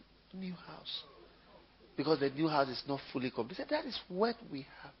to the new house. Because the new house is not fully complete. He said, that is what we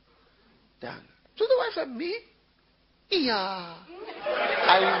have done. So the wife said, me? Yeah.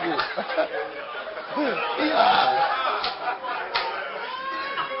 I will go. Yeah.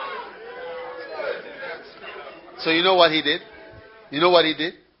 So you know what he did? You know what he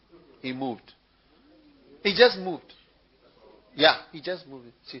did? He moved. He just moved. Yeah, he just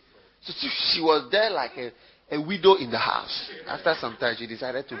moved. So she was there like a widow in the house. After some time, she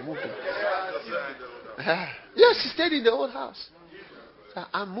decided to move. Yeah, she stayed in the old house. So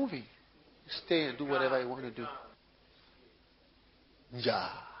I'm moving. Stay and do whatever you want to do. Yeah.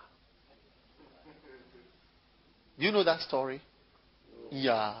 You know that story?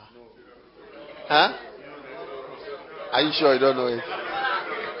 Yeah. Huh? Are you sure you don't know it?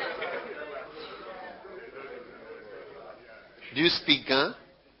 Do you speak Ghana?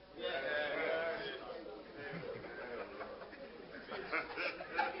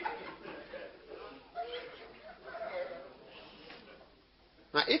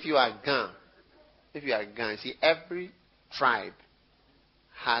 Now, if you are Ghana, see, every tribe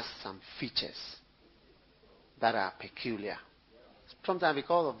has some features that are peculiar. Sometimes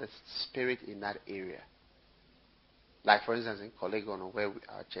because of the spirit in that area. Like, for instance, in Kolegon, where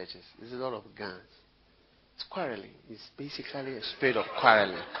our church is, there's a lot of guns. It's quarreling. It's basically a spirit of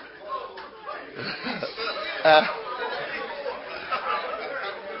quarreling.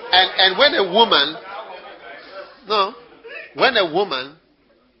 And when a woman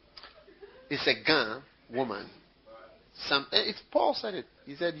is a gun woman, Paul said it.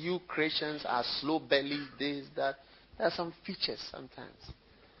 He said, you Christians are slow-bellied, this, that. There are some features sometimes.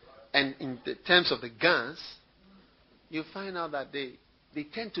 And in the terms of the guns, you find out that they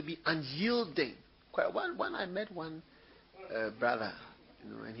tend to be unyielding. When I met one brother,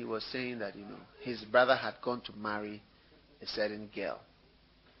 and he was saying that, his brother had gone to marry a certain girl.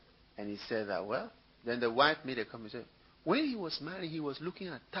 And he said that, then the wife made a comment and said, when he was married, he was looking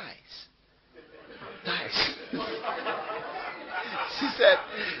at ties. She said,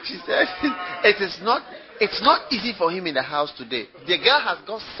 it's not easy for him in the house today. The girl has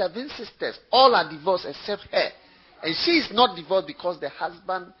got 7 sisters. All are divorced except her. And she is not divorced because the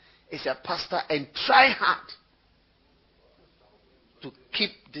husband is a pastor and try hard to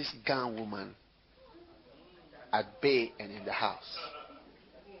keep this gun woman at bay and in the house.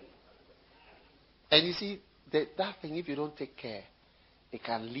 And you see, that thing, if you don't take care, it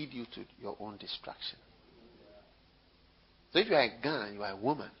can lead you to your own destruction. So if you are a gun, you are a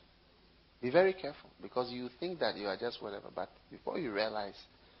woman, be very careful, because you think that you are just whatever, but before you realize,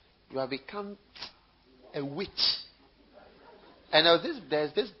 you have become a witch. And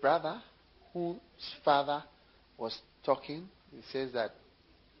there's this brother whose father was talking. He says that,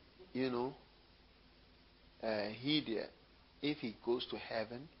 if he goes to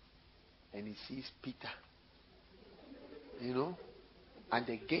heaven and he sees Peter, at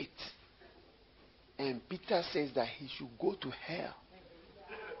the gate, and Peter says that he should go to hell,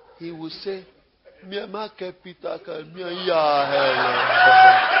 he will say, Peter,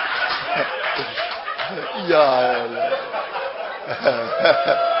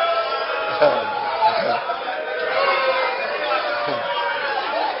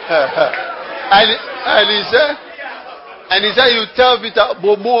 and he said, you tell Peter,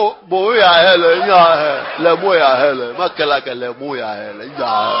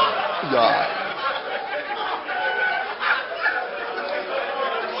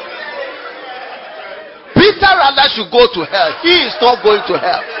 Peter rather should go to hell. He is not going to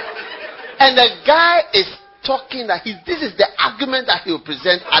hell. And the guy is talking that this is the argument that he will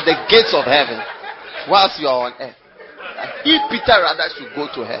present at the gates of heaven whilst you are on earth. He, Peter, rather should go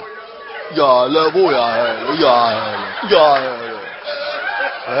to hell.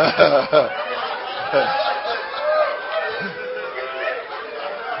 Are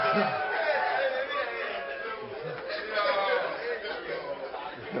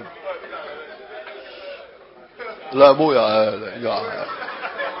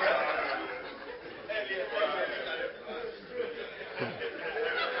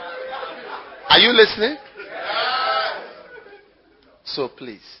you listening? So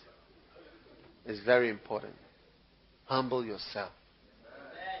please, it's very important. Humble yourself.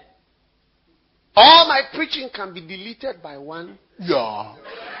 All my preaching can be deleted by one. Yeah.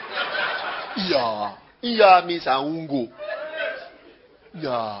 Yeah. Yeah means I won't go.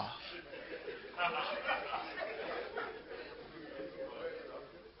 Yeah.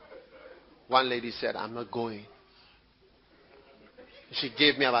 One lady said, I'm not going. She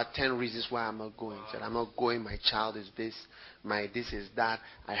gave me about 10 reasons why I'm not going. She said, I'm not going. My child is this. My this is that.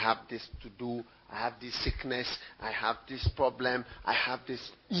 I have this to do. I have this sickness. I have this problem. I have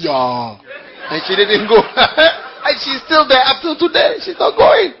this. Yeah. And she didn't go. And she's still there up till today. She's not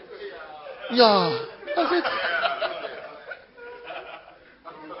going. Yeah. That's it.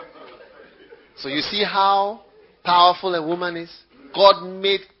 So you see how powerful a woman is? God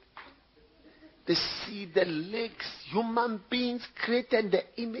made the sea, the lakes, human beings created the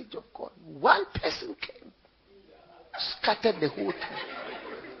image of God. One person came, scattered the whole thing.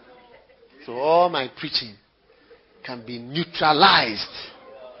 So all my preaching can be neutralized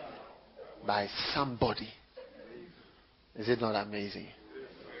by somebody. Is it not amazing?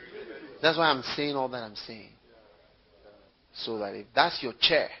 That's why I'm saying all that I'm saying. So that if that's your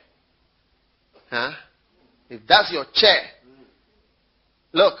chair, if that's your chair,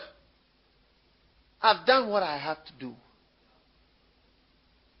 look, I've done what I have to do.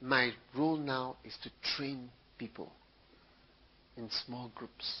 My role now is to train people in small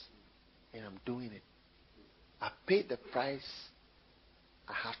groups. And I'm doing it. I paid the price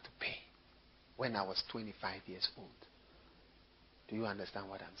I have to pay when I was 25 years old. Do you understand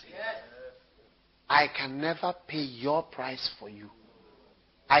what I'm saying? Yes. I can never pay your price for you.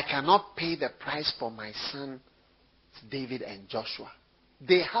 I cannot pay the price for my son, David and Joshua.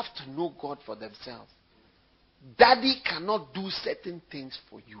 They have to know God for themselves. Daddy cannot do certain things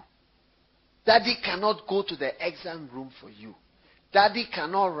for you. Daddy cannot go to the exam room for you. Daddy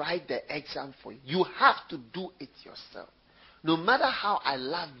cannot write the exam for you. You have to do it yourself. No matter how I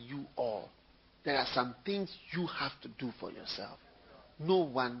love you all, there are some things you have to do for yourself. No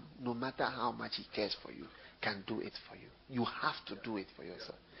one, no matter how much he cares for you, can do it for you. You have to do it for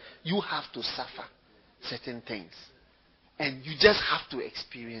yourself. You have to suffer certain things. And you just have to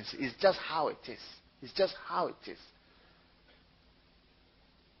experience it. It's just how it is. It's just how it is.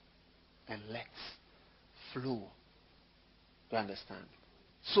 And let's flow. You understand?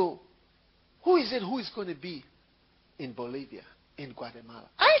 So, who is it who is going to be in Bolivia, in Guatemala?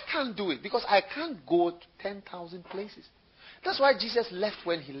 I can't do it because I can't go to 10,000 places. That's why Jesus left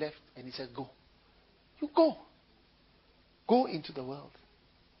when he left and he said, go. You go. Go into the world.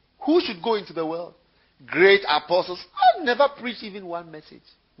 Who should go into the world? Great apostles. I've never preached even one message.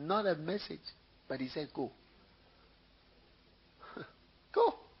 Not a message. But he said, go.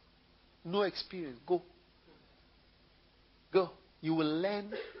 Go. No experience. Go. Go. You will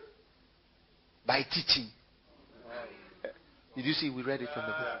learn by teaching. Did you see? We read it from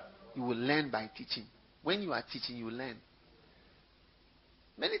the book. You will learn by teaching. When you are teaching, you will learn.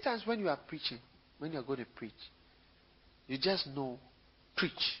 Many times when you are preaching, when you are going to preach, you just know,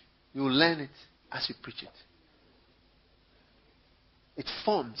 preach. You will learn it as you preach it. It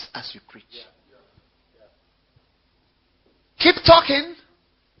forms as you preach. Keep talking.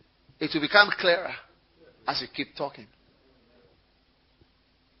 It will become clearer as you keep talking.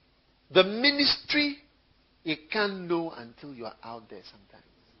 The ministry, you can't know until you are out there sometimes.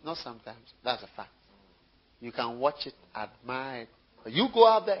 Not sometimes. That's a fact. You can watch it, admire it. But you go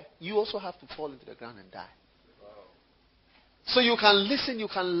out there, you also have to fall into the ground and die. So you can listen, you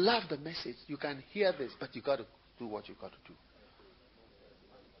can love the message, you can hear this, but you got to do what you got to do.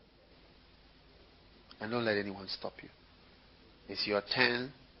 And don't let anyone stop you. It's your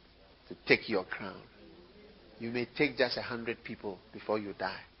turn to take your crown. You may take just 100 people before you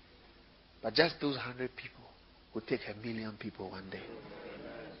die. But just those 100 people will take 1 million people one day.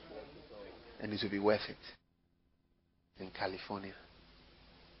 And it will be worth it. In California.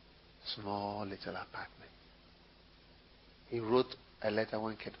 Small little apartment. He wrote a letter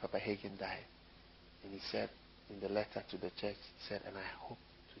when Papa Hagin died. And he said in the letter to the church, he said, and I hope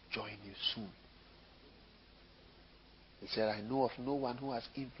to join you soon. He said, I know of no one who has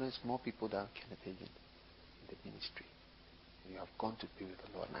influenced more people than Kenneth Hagin in the ministry. And you have gone to be with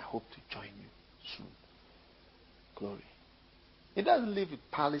the Lord, and I hope to join you soon. Glory. He doesn't live with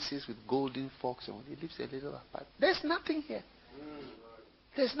palaces, with golden forks. He lives a little apart. There's nothing here.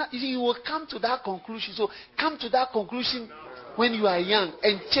 There's not. You will come to that conclusion. So come to that conclusion when you are young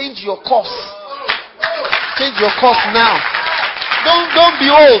and change your course. Change your course now. Don't be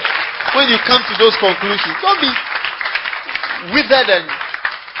old when you come to those conclusions. Don't be withered and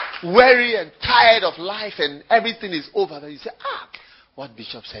weary and tired of life and everything is over. Then you say, what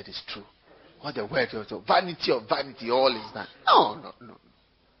Bishop said is true. What the word was, vanity of vanity, all is that. No.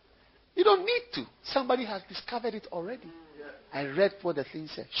 You don't need to. Somebody has discovered it already. I read what the thing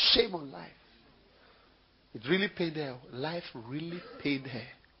said. Shame on life. It really pained her. Life really pained her.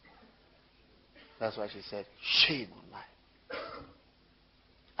 That's why she said, shame on life.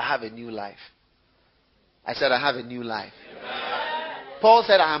 I have a new life. I said, I have a new life. Paul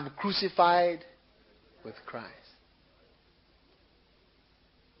said, I am crucified with Christ.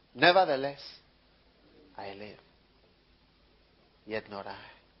 Nevertheless, I live. Yet not I.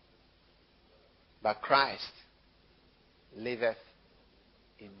 But Christ liveth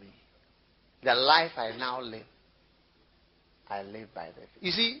in me. The life I now live, I live by the faith.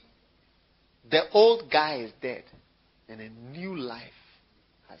 You see, the old guy is dead and a new life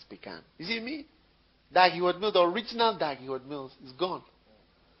has begun. You see me? Dag Heward-Mills, the original Dag Heward-Mills is gone.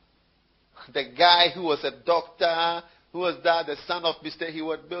 The guy who was a doctor, who was that, the son of Mr.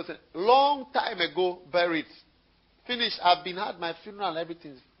 Heward-Mills, long time ago, buried. Finished. I've been had my funeral and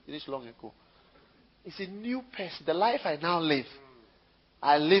everything's finished long ago. It's a new person. The life I now live,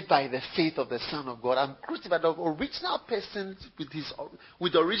 I live by the faith of the Son of God. I'm crucified, the original person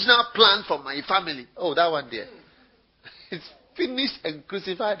with the original plan for my family. Oh, that one there. It's finished and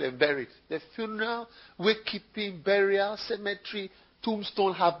crucified and buried. The funeral, wake-keeping, burial, cemetery,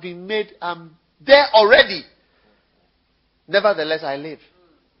 tombstone have been made. I'm there already. Nevertheless, I live.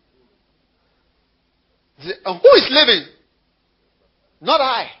 Who is living? Not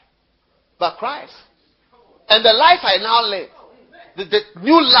I, but Christ. And the life I now live, the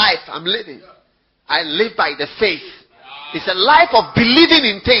new life I'm living, I live by the faith. It's a life of believing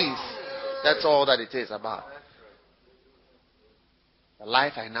in things. That's all that it is about. The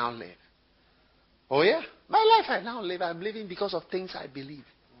life I now live. Oh yeah? My life I now live, I'm living because of things I believe.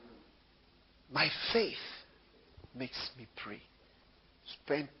 My faith makes me pray.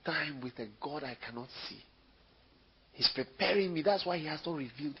 Spend time with a God I cannot see. He's preparing me. That's why he has not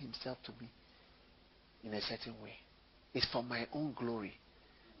revealed himself to me in a certain way. It's for my own glory.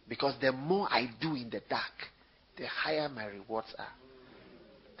 Because the more I do in the dark, the higher my rewards are.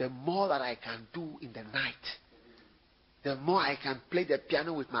 The more that I can do in the night, the more I can play the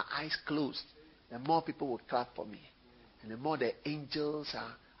piano with my eyes closed, the more people will clap for me. And the more the angels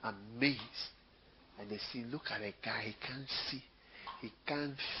are amazed. And they see, look at a guy, he can't see, he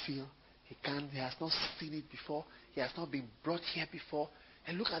can't feel, he has not seen it before, he has not been brought here before.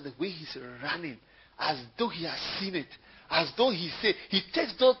 And look at the way he's running, as though he has seen it, as though he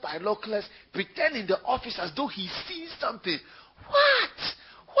takes those binoculars, pretend in the office as though he sees something.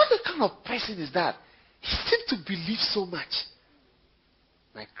 What kind of person is that? He seems to believe so much.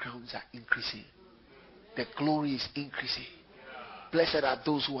 My crowns are increasing. The glory is increasing. Blessed are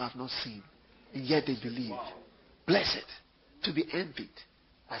those who have not seen, and yet they believe. Blessed, to be envied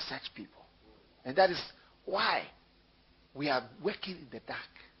are such people. And that is why we are working in the dark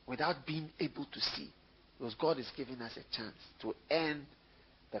without being able to see. Because God is giving us a chance to earn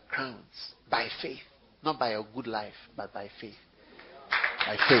the crowns by faith. Not by a good life, but by faith.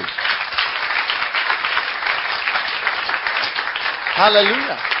 By faith.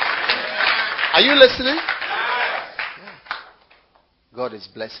 Hallelujah. Are you listening? Yeah. God is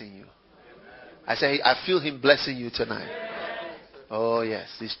blessing you. I say, I feel him blessing you tonight. Oh yes,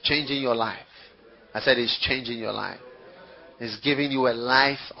 he's changing your life. I said he's changing your life. He's giving you a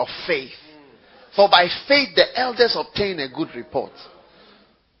life of faith. For by faith the elders obtain a good report.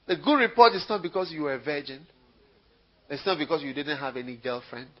 The good report is not because you were a virgin. It's not because you didn't have any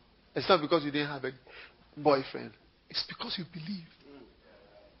girlfriend. It's not because you didn't have a boyfriend. It's because you believe.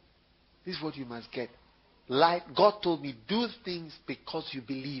 This is what you must get. Like God told me, do things because you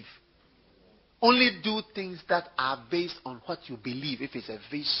believe. Only do things that are based on what you believe. If it's a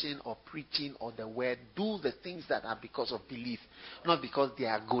vision or preaching or the word, do the things that are because of belief. Not because they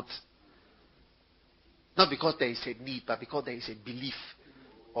are good. Not because there is a need, but because there is a belief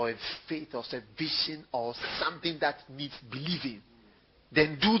or a faith or a vision or something that needs believing.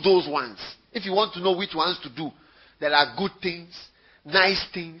 Then do those ones. If you want to know which ones to do, there are good things, nice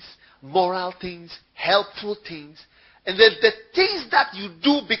things, moral things, helpful things. And then the things that you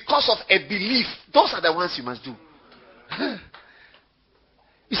do because of a belief, those are the ones you must do.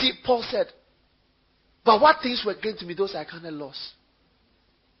 You see, Paul said, But what things were gained to me, those I counted loss.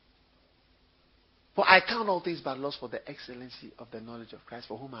 For I count all things but loss for the excellency of the knowledge of Christ,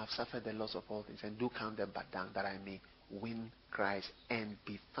 for whom I have suffered the loss of all things, and do count them but dung, that I may win Christ and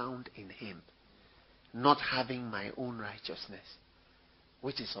be found in him, not having my own righteousness,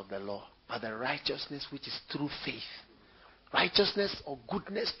 which is of the law, but the righteousness which is through faith. Righteousness or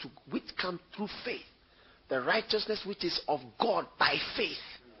goodness which come through faith. The righteousness which is of God by faith.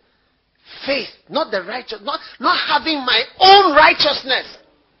 Faith, not the righteous, not having my own righteousness.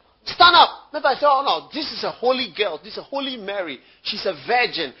 Stand up. If I say, oh no, this is a holy girl. This is a holy Mary. She's a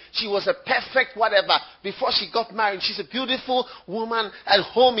virgin. She was a perfect whatever before she got married. She's a beautiful woman at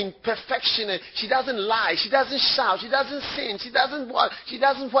home in perfection. She doesn't lie. She doesn't shout. She doesn't sin. She doesn't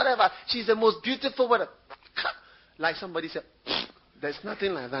whatever. She's the most beautiful whatever. Like somebody said, there's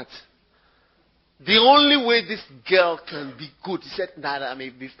nothing like that. The only way this girl can be good, he said, that I may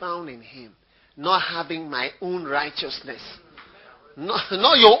be found in him, not having my own righteousness.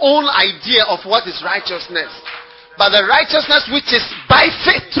 Not your own idea of what is righteousness, but the righteousness which is by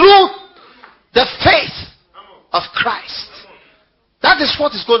faith, through the faith of Christ. That is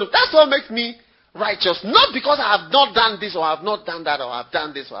what is going to, that's what makes me righteous. Not because I have not done this or I have not done that or I have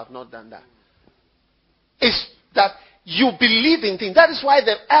done this or I have not done that. It's that you believe in things. That is why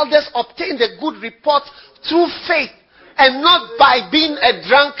the elders obtained a good report through faith. And not by being a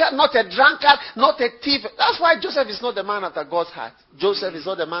drunkard, not a thief. That's why Joseph is not the man after God's heart. Joseph is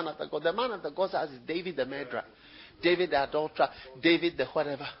not the man after God. The man after God's heart is David the murderer, David the adulterer, David the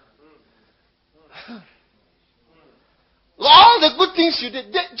whatever. All the good things you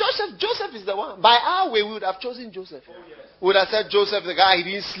did. Joseph is the one. By our way, we would have chosen Joseph. We would have said Joseph, the guy, he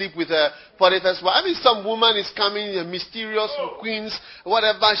didn't sleep with Potiphar's wife. I mean, some woman is coming, a mysterious queens,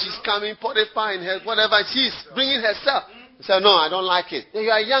 whatever, she's coming, Potiphar and her, whatever, she's bringing herself. He said, no, I don't like it. You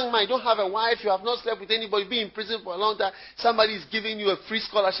are a young man, you don't have a wife, you have not slept with anybody, been in prison for a long time. Somebody is giving you a free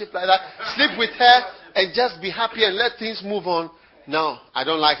scholarship like that. Sleep with her and just be happy and let things move on. No, I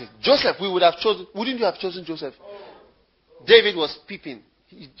don't like it. Joseph, we would have chosen, wouldn't you have chosen Joseph? David was peeping.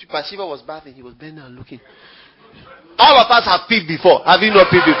 Bathsheba was bathing. He was bending and looking. All of us have peeped before. Have you not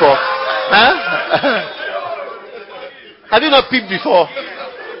peeped before? Huh? Have you not peeped before?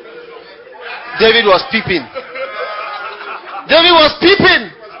 David was peeping. David was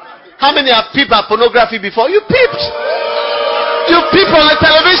peeping. How many have peeped at pornography before? You peeped. You peeped on the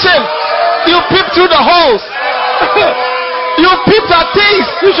television. You peeped through the holes. You peeped at things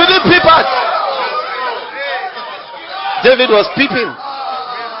you shouldn't peep at. David was peeping.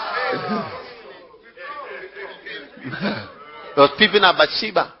 He was peeping at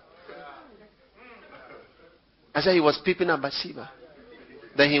Bathsheba. I said he was peeping at Bathsheba.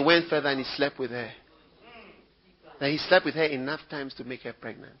 Then he went further and he slept with her. Then he slept with her enough times to make her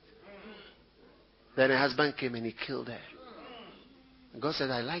pregnant. Then her husband came and he killed her. And God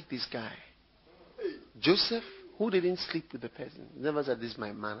said, I like this guy. Joseph, who didn't sleep with the person, never said, this is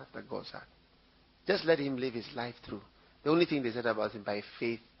my man after God's heart. Just let him live his life through. The only thing they said about him, by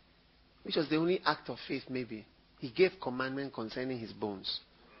faith, which was the only act of faith maybe, he gave commandment concerning his bones.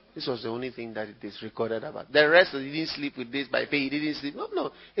 This was the only thing that it is recorded about. The rest, he didn't sleep with this by faith, he didn't sleep.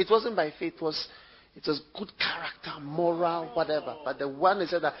 No, it wasn't by faith. It was good character, moral, whatever. But the one they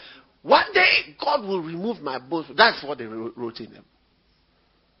said that, one day God will remove my bones. That's what they wrote in them.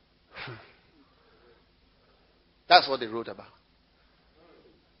 That's what they wrote about.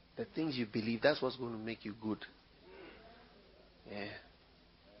 The things you believe, that's what's going to make you good. Yeah.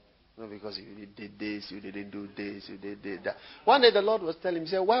 Not because you did this, you didn't do this, you did that. One day the Lord was telling me,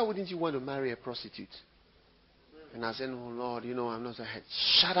 he said, why wouldn't you want to marry a prostitute? And I said, oh Lord, I'm not.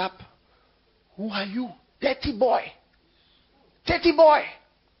 Shut up. Who are you? Dirty boy. Dirty boy.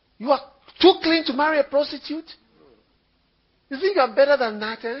 You are too clean to marry a prostitute? You think you are better than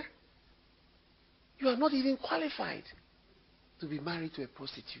that, eh? You are not even qualified to be married to a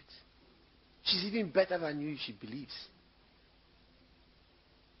prostitute. She's even better than you, she believes.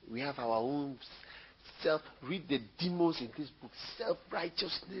 We have our own read the demons in this book.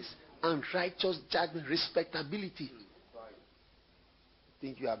 Self-righteousness, unrighteous judgment, respectability.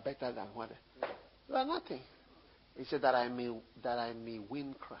 Think you are better than what? You are nothing. He said that I may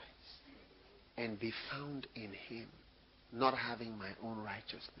win Christ and be found in him, not having my own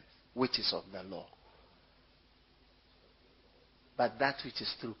righteousness, which is of the law, but that which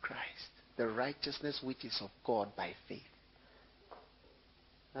is through Christ, the righteousness which is of God by faith.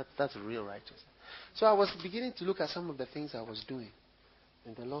 That's real righteousness. So I was beginning to look at some of the things I was doing.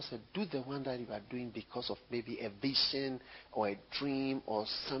 And the Lord said, do the one that you are doing because of maybe a vision or a dream or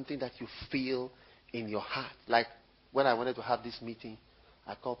something that you feel in your heart. Like when I wanted to have this meeting,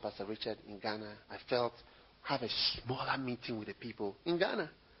 I called Pastor Richard in Ghana. I felt have a smaller meeting with the people in Ghana.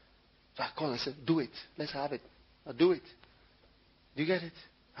 So I called and said, do it. Let's have it. I'll do it. Do you get it?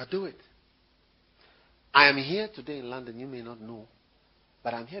 I'll do it. I am here today in London. You may not know.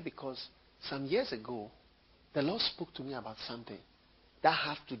 But I'm here because some years ago, the Lord spoke to me about something that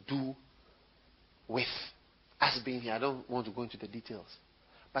has to do with us being here. I don't want to go into the details.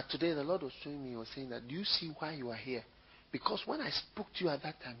 But today the Lord was showing me, he was saying that, do you see why you are here? Because when I spoke to you at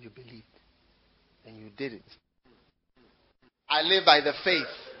that time, you believed. And you did it. I live by the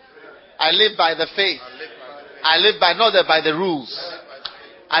faith. I live by the faith. I live by, not by the rules.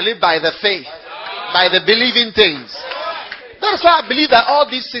 I live by the faith. By the believing things. That's why I believe that all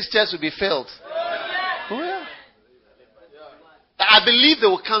these 6 chairs will be filled. Oh, yeah. I believe they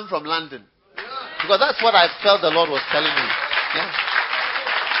will come from London. Because that's what I felt the Lord was telling me. Yeah.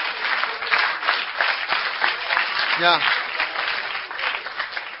 Yeah.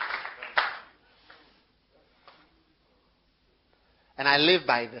 And I live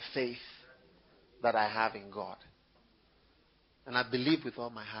by the faith that I have in God. And I believe with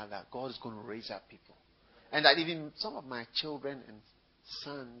all my heart that God is going to raise up people. And that even some of my children and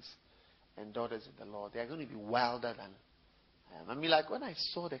sons and daughters in the Lord, they are going to be wilder than I am. I mean, like when I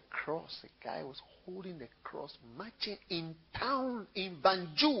saw the cross, the guy was holding the cross, marching in town in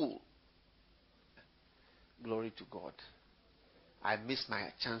Banjul. Glory to God. I missed my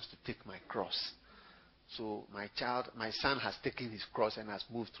chance to take my cross. So my son has taken his cross and has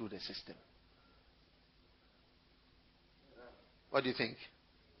moved through the system. What do you think?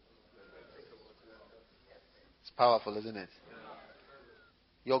 It's powerful, isn't it?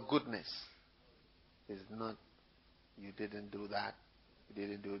 Your goodness is not, you didn't do that, you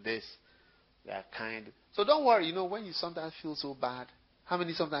didn't do this, you are kind. So don't worry, when you sometimes feel so bad, how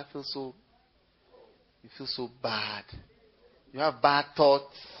many sometimes feel so, you feel so bad? You have bad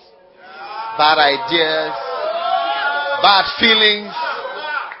thoughts, bad ideas, bad feelings.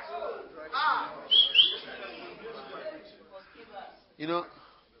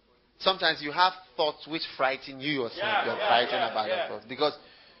 Sometimes you have thoughts which frighten you yourself. You're frightened about your thoughts because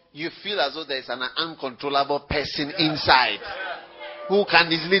you feel as though there's an uncontrollable person inside who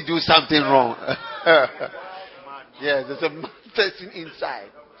can easily do something wrong. Yes, there's a person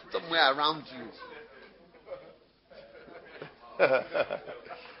inside somewhere around you.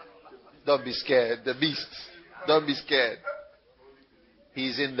 Don't be scared. The beast. Don't be scared.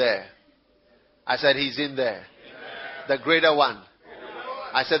 He's in there. I said he's in there. The greater one.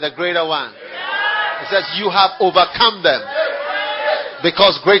 I said the greater one. It says you have overcome them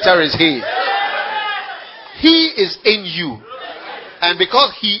because greater is he. He is in you. And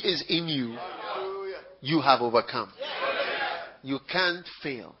because he is in you, you have overcome. You can't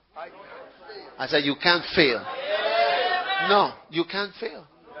fail. I said you can't fail. No, you can't fail.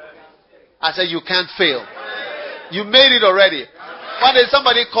 I said you can't fail. You made it already. One day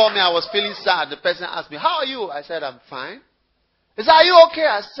somebody called me. I was feeling sad. The person asked me, how are you? I said, I'm fine. He said, are you okay?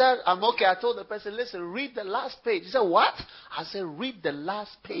 I said, I'm okay. I told the person, listen, read the last page. He said, what? I said, read the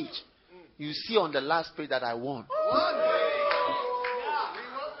last page. You see on the last page that I won.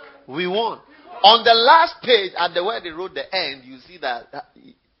 We won. On the last page, at the where they wrote the end, you see that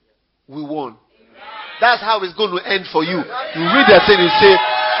we won. That's how it's going to end for you. You read the thing and say,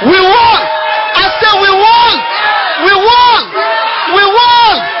 we won! I said, we won! We won! We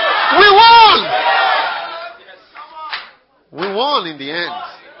won! We won! We won in the end.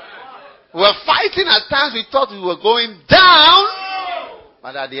 We were fighting at times. We thought we were going down.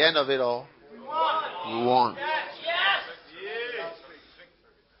 But at the end of it all, we won.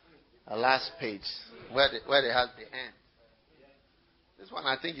 The last page, where they have the end. This one,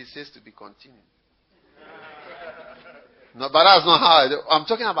 I think it says to be continued. No, but that's not how I'm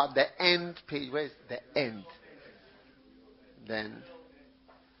talking about the end page. Where is the end? Then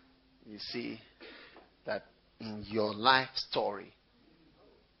you see that in your life story,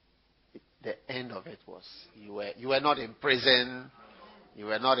 the end of it was you were not in prison, you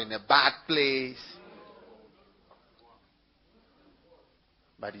were not in a bad place,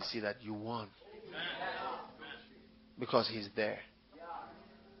 but you see that you won because he's there.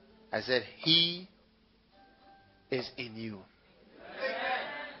 I said he is in you.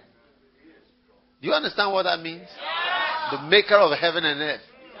 Do you understand what that means? The maker of heaven and earth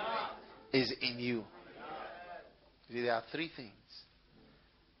is in you. See, there are 3 things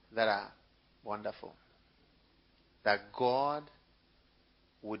that are wonderful. That God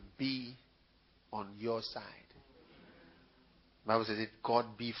would be on your side. The Bible says, if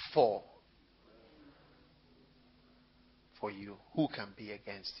God be for you, who can be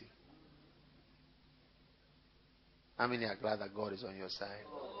against you? How many are glad that God is on your side?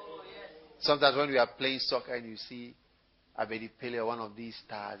 Sometimes when we are playing soccer and you see Abedi Pele or one of these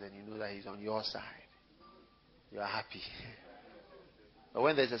stars and you know that he's on your side, you are happy. But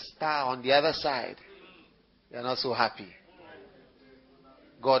when there's a star on the other side, you're not so happy.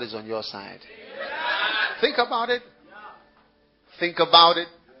 God is on your side. Think about it. Think about it.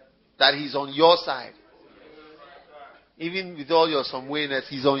 That he's on your side. Even with all your some wayness,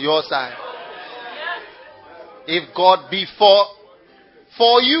 he's on your side. If God be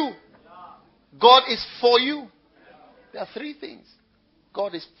for you, God is for you. There are three things.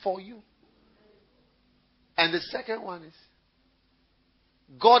 God is for you. And the second one is,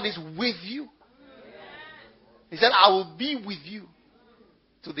 God is with you. He said, I will be with you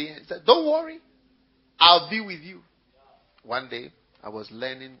to the end. He said, don't worry. I'll be with you. One day, I was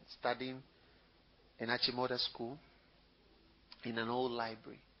studying in Achimota School in an old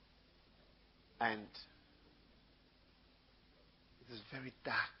library. And it was very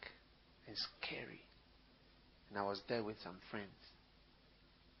dark and scary. And I was there with some friends.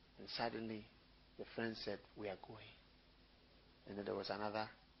 And suddenly, the friend said, we are going. And then there was another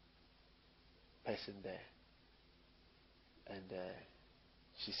person there. And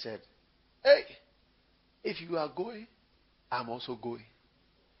she said, hey, if you are going, I'm also going.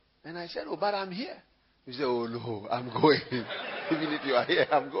 And I said, oh, but I'm here. He said, oh, no, I'm going. Even if you are here,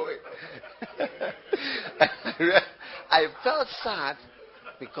 I'm going. I felt sad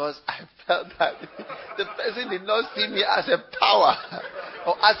because I felt that the person did not see me as a power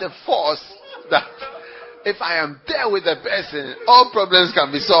or as a force that if I am there with the person, all problems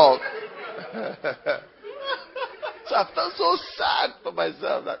can be solved. So I felt so sad for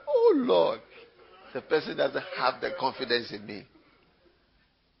myself that, oh Lord, the person doesn't have the confidence in me.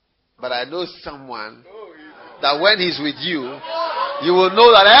 But I know someone that when he's with you, you will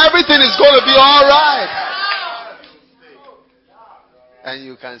know that everything is going to be all right. And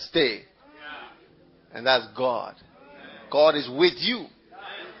you can stay. And that's God. God is with you.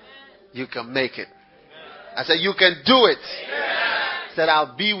 You can make it. I said, you can do it. I said,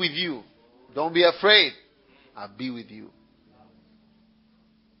 I'll be with you. Don't be afraid. I'll be with you.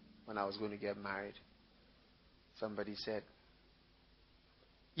 When I was going to get married, somebody said,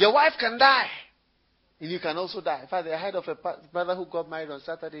 your wife can die. And you can also die. In fact, I heard of a brother who got married on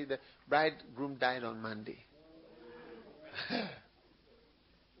Saturday. The bridegroom died on Monday.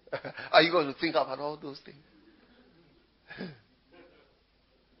 Are you going to think about all those things?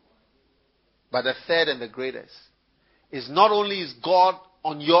 But the third and the greatest is not only is God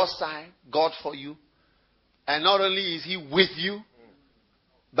on your side, God for you, and not only is He with you,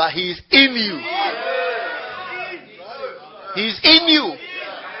 but He is in you. He is in you.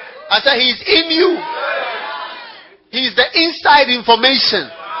 I said He is in you. He is the inside information,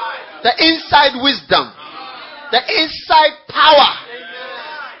 the inside wisdom, the inside power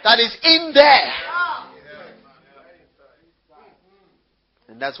that is in there.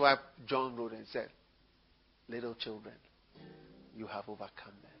 And that's why John wrote and said, little children, you have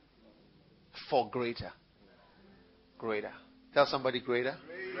overcome them. For greater. Greater. Tell somebody greater.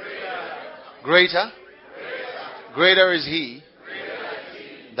 Greater. Greater is He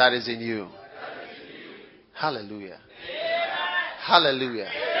that is in you. Hallelujah. Hallelujah.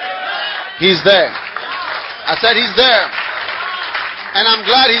 He's there. I said He's there. And I'm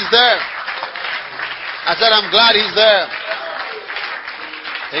glad He's there. I said I'm glad He's there.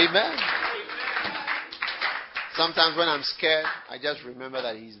 Amen. Sometimes when I'm scared, I just remember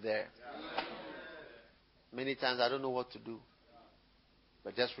that He's there. Many times I don't know what to do.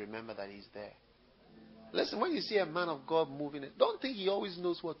 But just remember that He's there. Listen, when you see a man of God moving it, don't think he always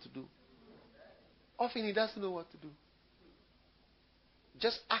knows what to do. Often he doesn't know what to do.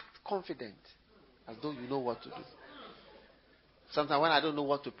 Just act confident as though you know what to do. Sometimes when I don't know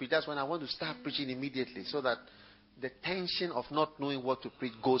what to preach, that's when I want to start preaching immediately so that the tension of not knowing what to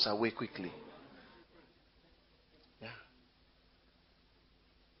preach goes away quickly. Yeah.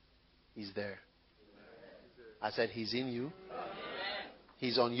 He's there. I said He's in you.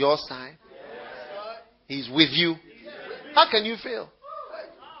 He's on your side. He's with you. How can you fail?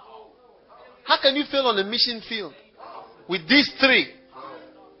 How can you fail on the mission field with these three?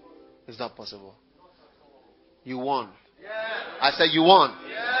 It's not possible. You won. I said you won.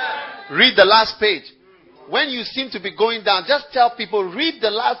 Read the last page. When you seem to be going down, just tell people, read the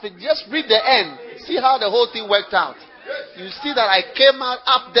last page. Just read the end. See how the whole thing worked out. You see that I came out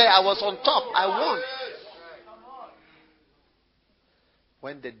up there. I was on top. I won.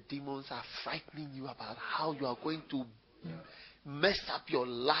 When the demons are frightening you about how you are going to mess up your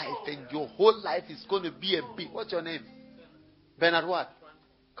life and your whole life is going to be a bit. What's your name? Bernard what?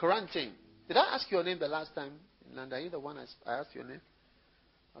 Quarantine. Did I ask your name the last time Nanda, are you the one I asked your name?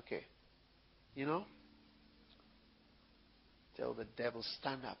 Okay. You know? Tell the devil,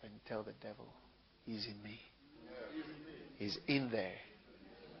 stand up and tell the devil, he's in me. He's in there.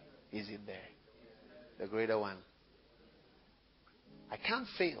 He's in there. The greater one. I can't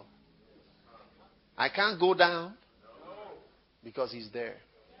fail. I can't go down because he's there.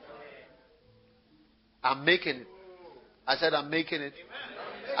 I'm making it. I said I'm making it.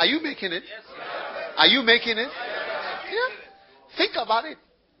 Are you making it? Are you making it? Yeah. Think about it.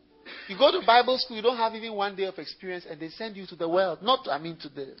 You go to Bible school, you don't have even 1 day of experience, and they send you to the world. Not, to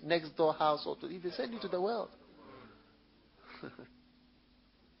the next door house, or they send you to the world.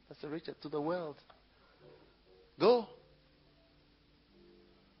 Pastor Richard, to the world. Go.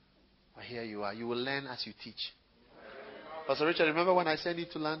 But here you are. You will learn as you teach. Pastor Richard, remember when I sent you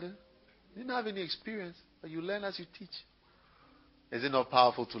to London? You didn't have any experience, but you learn as you teach. Is it not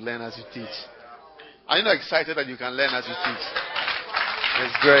powerful to learn as you teach? Are you not excited that you can learn as you teach?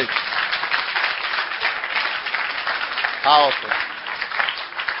 It's great. Powerful.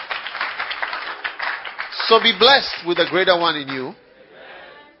 So be blessed with the greater one in you,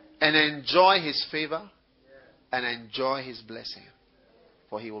 and enjoy his favor and enjoy his blessing.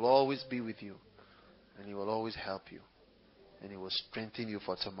 For he will always be with you, and he will always help you, and he will strengthen you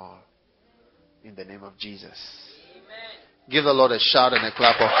for tomorrow. In the name of Jesus. Give the Lord a shout and a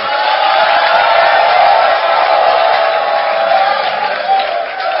clap of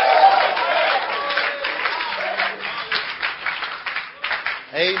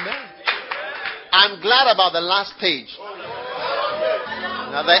Amen. I'm glad about the last page.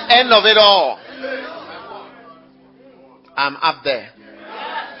 Now the end of it all. I'm up there.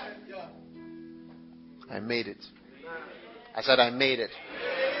 I made it. I said I made it.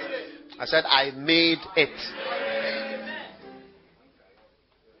 I said I made it.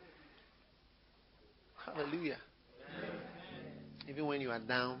 Hallelujah. Even when you are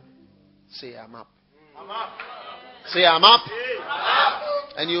down, say I'm up. I'm up. Say I'm up.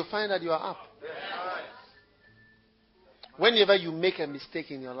 And you'll find that you are up. Whenever you make a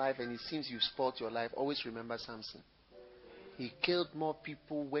mistake in your life and it seems you spoiled your life, always remember Samson. He killed more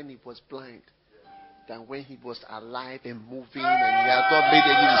people when he was blind than when he was alive and moving, and he has not made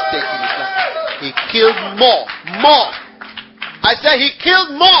any mistake in his life. He killed more. I said he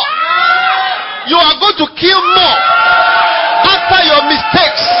killed more. You are going to kill more. After your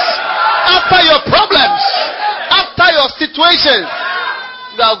mistakes, after your problems, after your situations,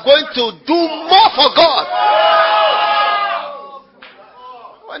 you are going to do more for God.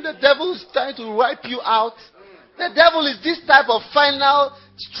 When the devil is trying to wipe you out, the devil is this type of final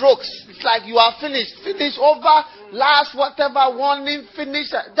strokes. It's like you are finished. Finish over. Last whatever warning.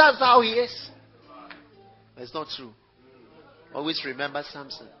 Finish. That's how he is. But it's not true. Always remember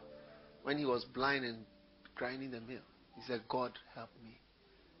Samson. When he was blind and grinding the mill, he said, God help me.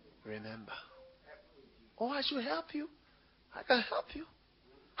 Remember. Oh, I should help you. I can help you.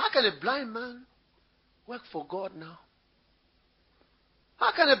 How can a blind man work for God now?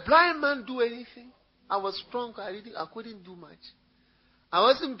 How can a blind man do anything? I was strong. I couldn't do much. I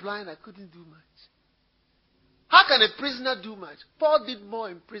wasn't blind. I couldn't do much. How can a prisoner do much? Paul did more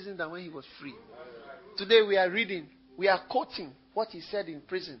in prison than when he was free. Today we are reading. We are quoting what he said in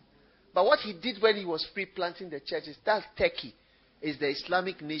prison. But what he did when he was free planting the churches, that's Turkey. It's the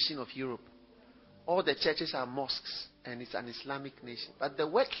Islamic nation of Europe. All the churches are mosques and it's an Islamic nation. But the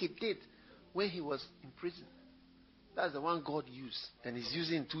work he did when he was in prison, that's the one God used. And he's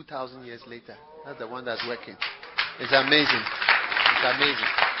using 2,000 years later. That's the one that's working. It's amazing. It's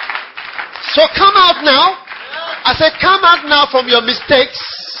amazing. So come out now. I said come out now from your mistakes.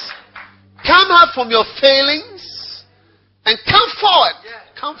 Come out from your failings. And come forward.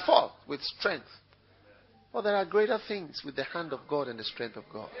 Come forth with strength. For there are greater things with the hand of God and the strength of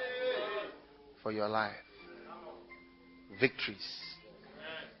God for your life. Victories.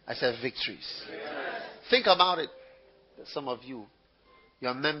 I said victories. Think about it. Some of you,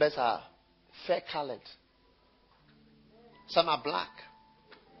 your members are fair colored. Some are black.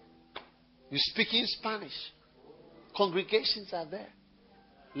 You speak in Spanish. Congregations are there.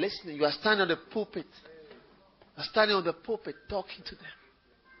 Listening. You are standing on the pulpit. You are standing on the pulpit talking to them.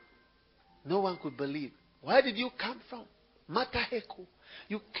 No one could believe. Where did you come from? Mataheko.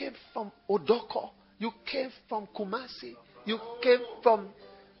 You came from Odoko. You came from Kumasi. You came from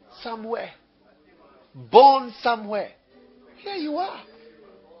somewhere. Born somewhere. Here you are.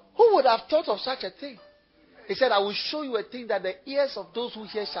 Who would have thought of such a thing? He said, I will show you a thing that the ears of those who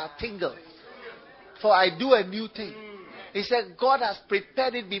hear shall tingle. For I do a new thing. He said, God has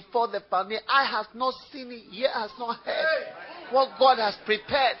prepared it before the foundation. I have not seen it, ear has not heard what God has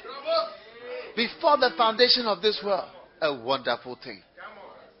prepared. Before the foundation of this world. A wonderful thing.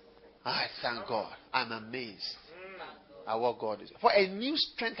 I thank God. I'm amazed at what God is. For a new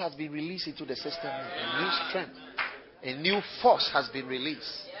strength has been released into the system. A new strength. A new force has been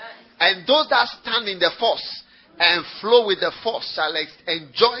released. And those that stand in the force and flow with the force shall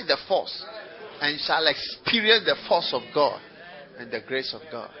enjoy the force and shall experience the force of God and the grace of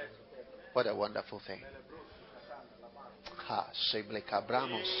God. What a wonderful thing. Ha, Sheble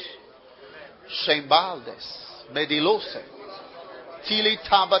Cabramos, Shembaldes, Medilose, Tili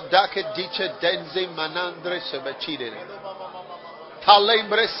Tabadake Dice Denze Manandre Sebachide,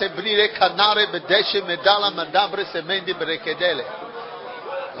 Talembre Sebrire Canare Bedeshe Medala Madabre Semendi Brekedele.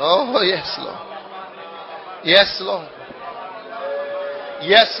 Oh, yes, Lord. Yes, Lord.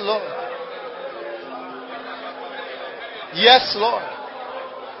 Yes, Lord. Yes, Lord.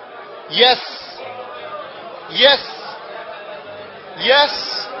 Yes. Yes.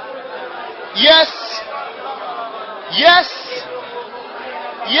 Yes. Yes. Yes.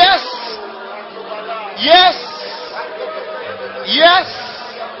 Yes. Yes. Yes.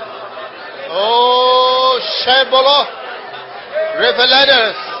 Oh, Shebolo.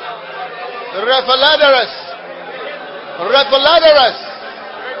 Revelators. Revelators. Revelators.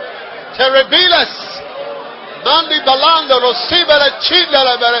 Terribiles. Mandi balando rosibere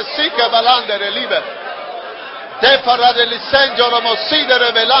cindere beresika balande relibe. De parade licenjo romoside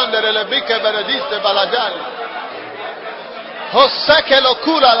revelandere le biche berediste baladani. José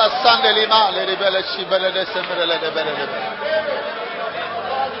locura la sande limale ribele shibele de sembrele de berede.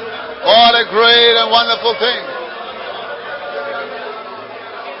 What a great and wonderful thing.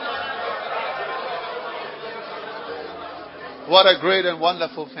 What a great and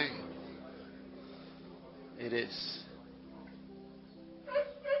wonderful thing it is.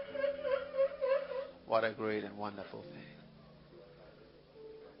 What a great and wonderful thing.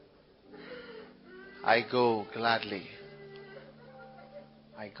 I go gladly.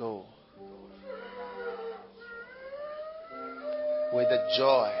 I go with the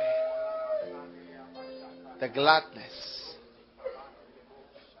joy, the gladness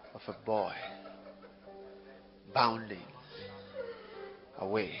of a boy bounding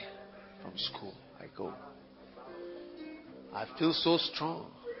away from school. I go. I feel so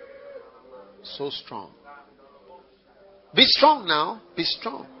strong. So strong. Be strong now. Be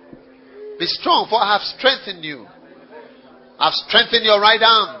strong. Be strong, for I have strengthened you. I've strengthened your right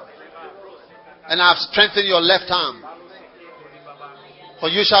arm. And I've strengthened your left arm. For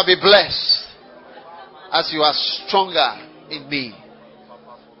you shall be blessed as you are stronger in me.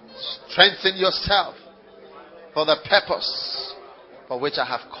 Strengthen yourself for the purpose for which I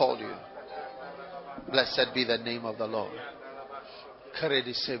have called you. Blessed be the name of the Lord.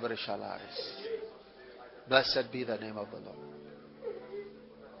 Blessed be the name of the Lord.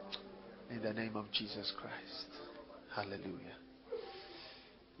 In the name of Jesus Christ. Hallelujah.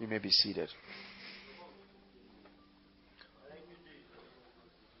 You may be seated.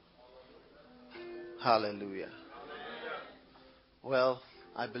 Hallelujah. Well,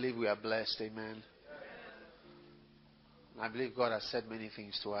 I believe we are blessed. Amen. I believe God has said many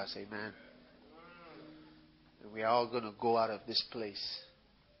things to us. Amen. And we are all going to go out of this place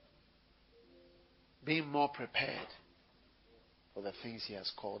being more prepared for the things He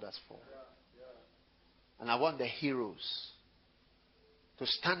has called us for. And I want the heroes to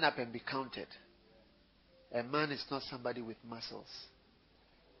stand up and be counted. A man is not somebody with muscles.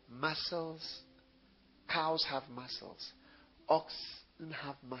 Muscles, cows have muscles. Oxen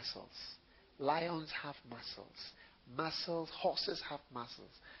have muscles. Lions have muscles. Muscles, horses have muscles.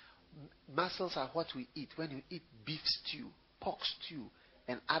 Muscles are what we eat. When you eat beef stew, pork stew,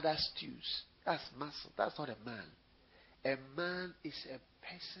 and other stews, that's muscle. That's not a man. A man is a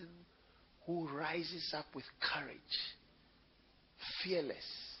person who rises up with courage, fearless,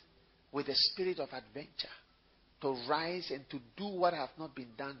 with a spirit of adventure, to rise and to do what has not been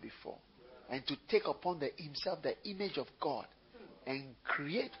done before, and to take upon himself the image of God and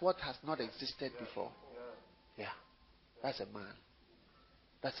create what has not existed before. Yeah, that's a man.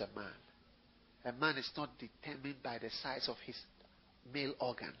 That's a man. A man is not determined by the size of his male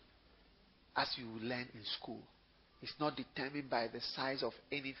organ, as you will learn in school. It's not determined by the size of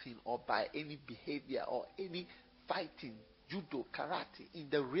anything or by any behavior or any fighting, judo, karate. In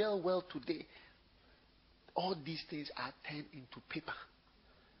the real world today, all these things are turned into paper.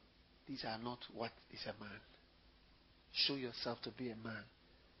 These are not what is a man. Show yourself to be a man.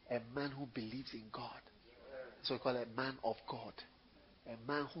 A man who believes in God. So we call it a man of God. A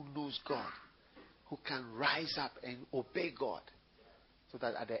man who knows God. Who can rise up and obey God. So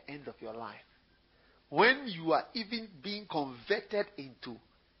that at the end of your life, when you are even being converted into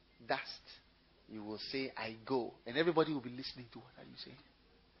dust, You will say, I go. And everybody will be listening to what are you saying?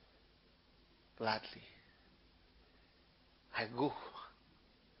 Gladly. I go.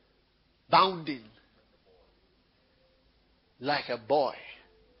 Bounding. Like a boy.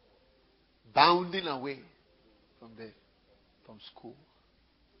 Bounding away from school.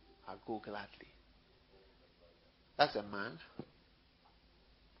 I go gladly. That's a man.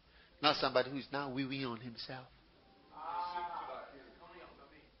 Not somebody who is now weaving on himself.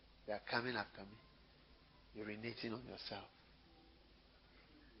 They are coming after me. Urinating on yourself.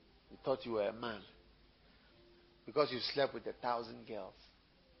 You thought you were a man. Because you slept with 1,000 girls.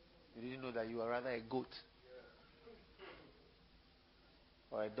 You didn't know that you were rather a goat.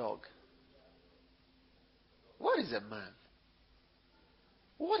 Or a dog. What is a man?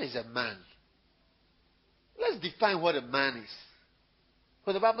 What is a man? Let's define what a man is.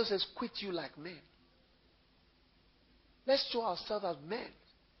 For the Bible says, quit you like men. Let's show ourselves as men.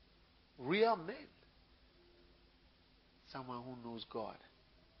 Real men. Someone who knows God.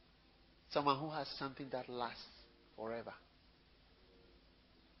 Someone who has something that lasts forever.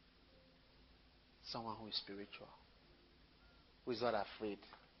 Someone who is spiritual. Who is not afraid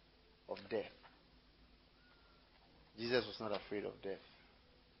of death. Jesus was not afraid of death.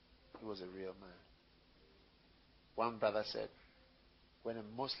 He was a real man. One brother said, when a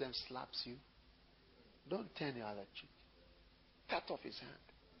Muslim slaps you, don't turn the other cheek. Cut off his hand.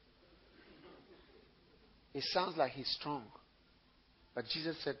 It sounds like he's strong. But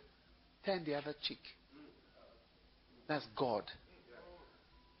Jesus said, turn the other cheek. That's God.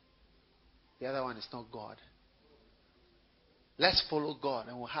 The other one is not God. Let's follow God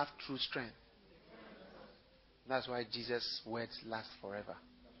and we'll have true strength. That's why Jesus' words last forever.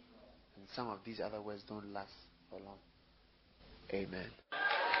 And some of these other words don't last for long. Amen.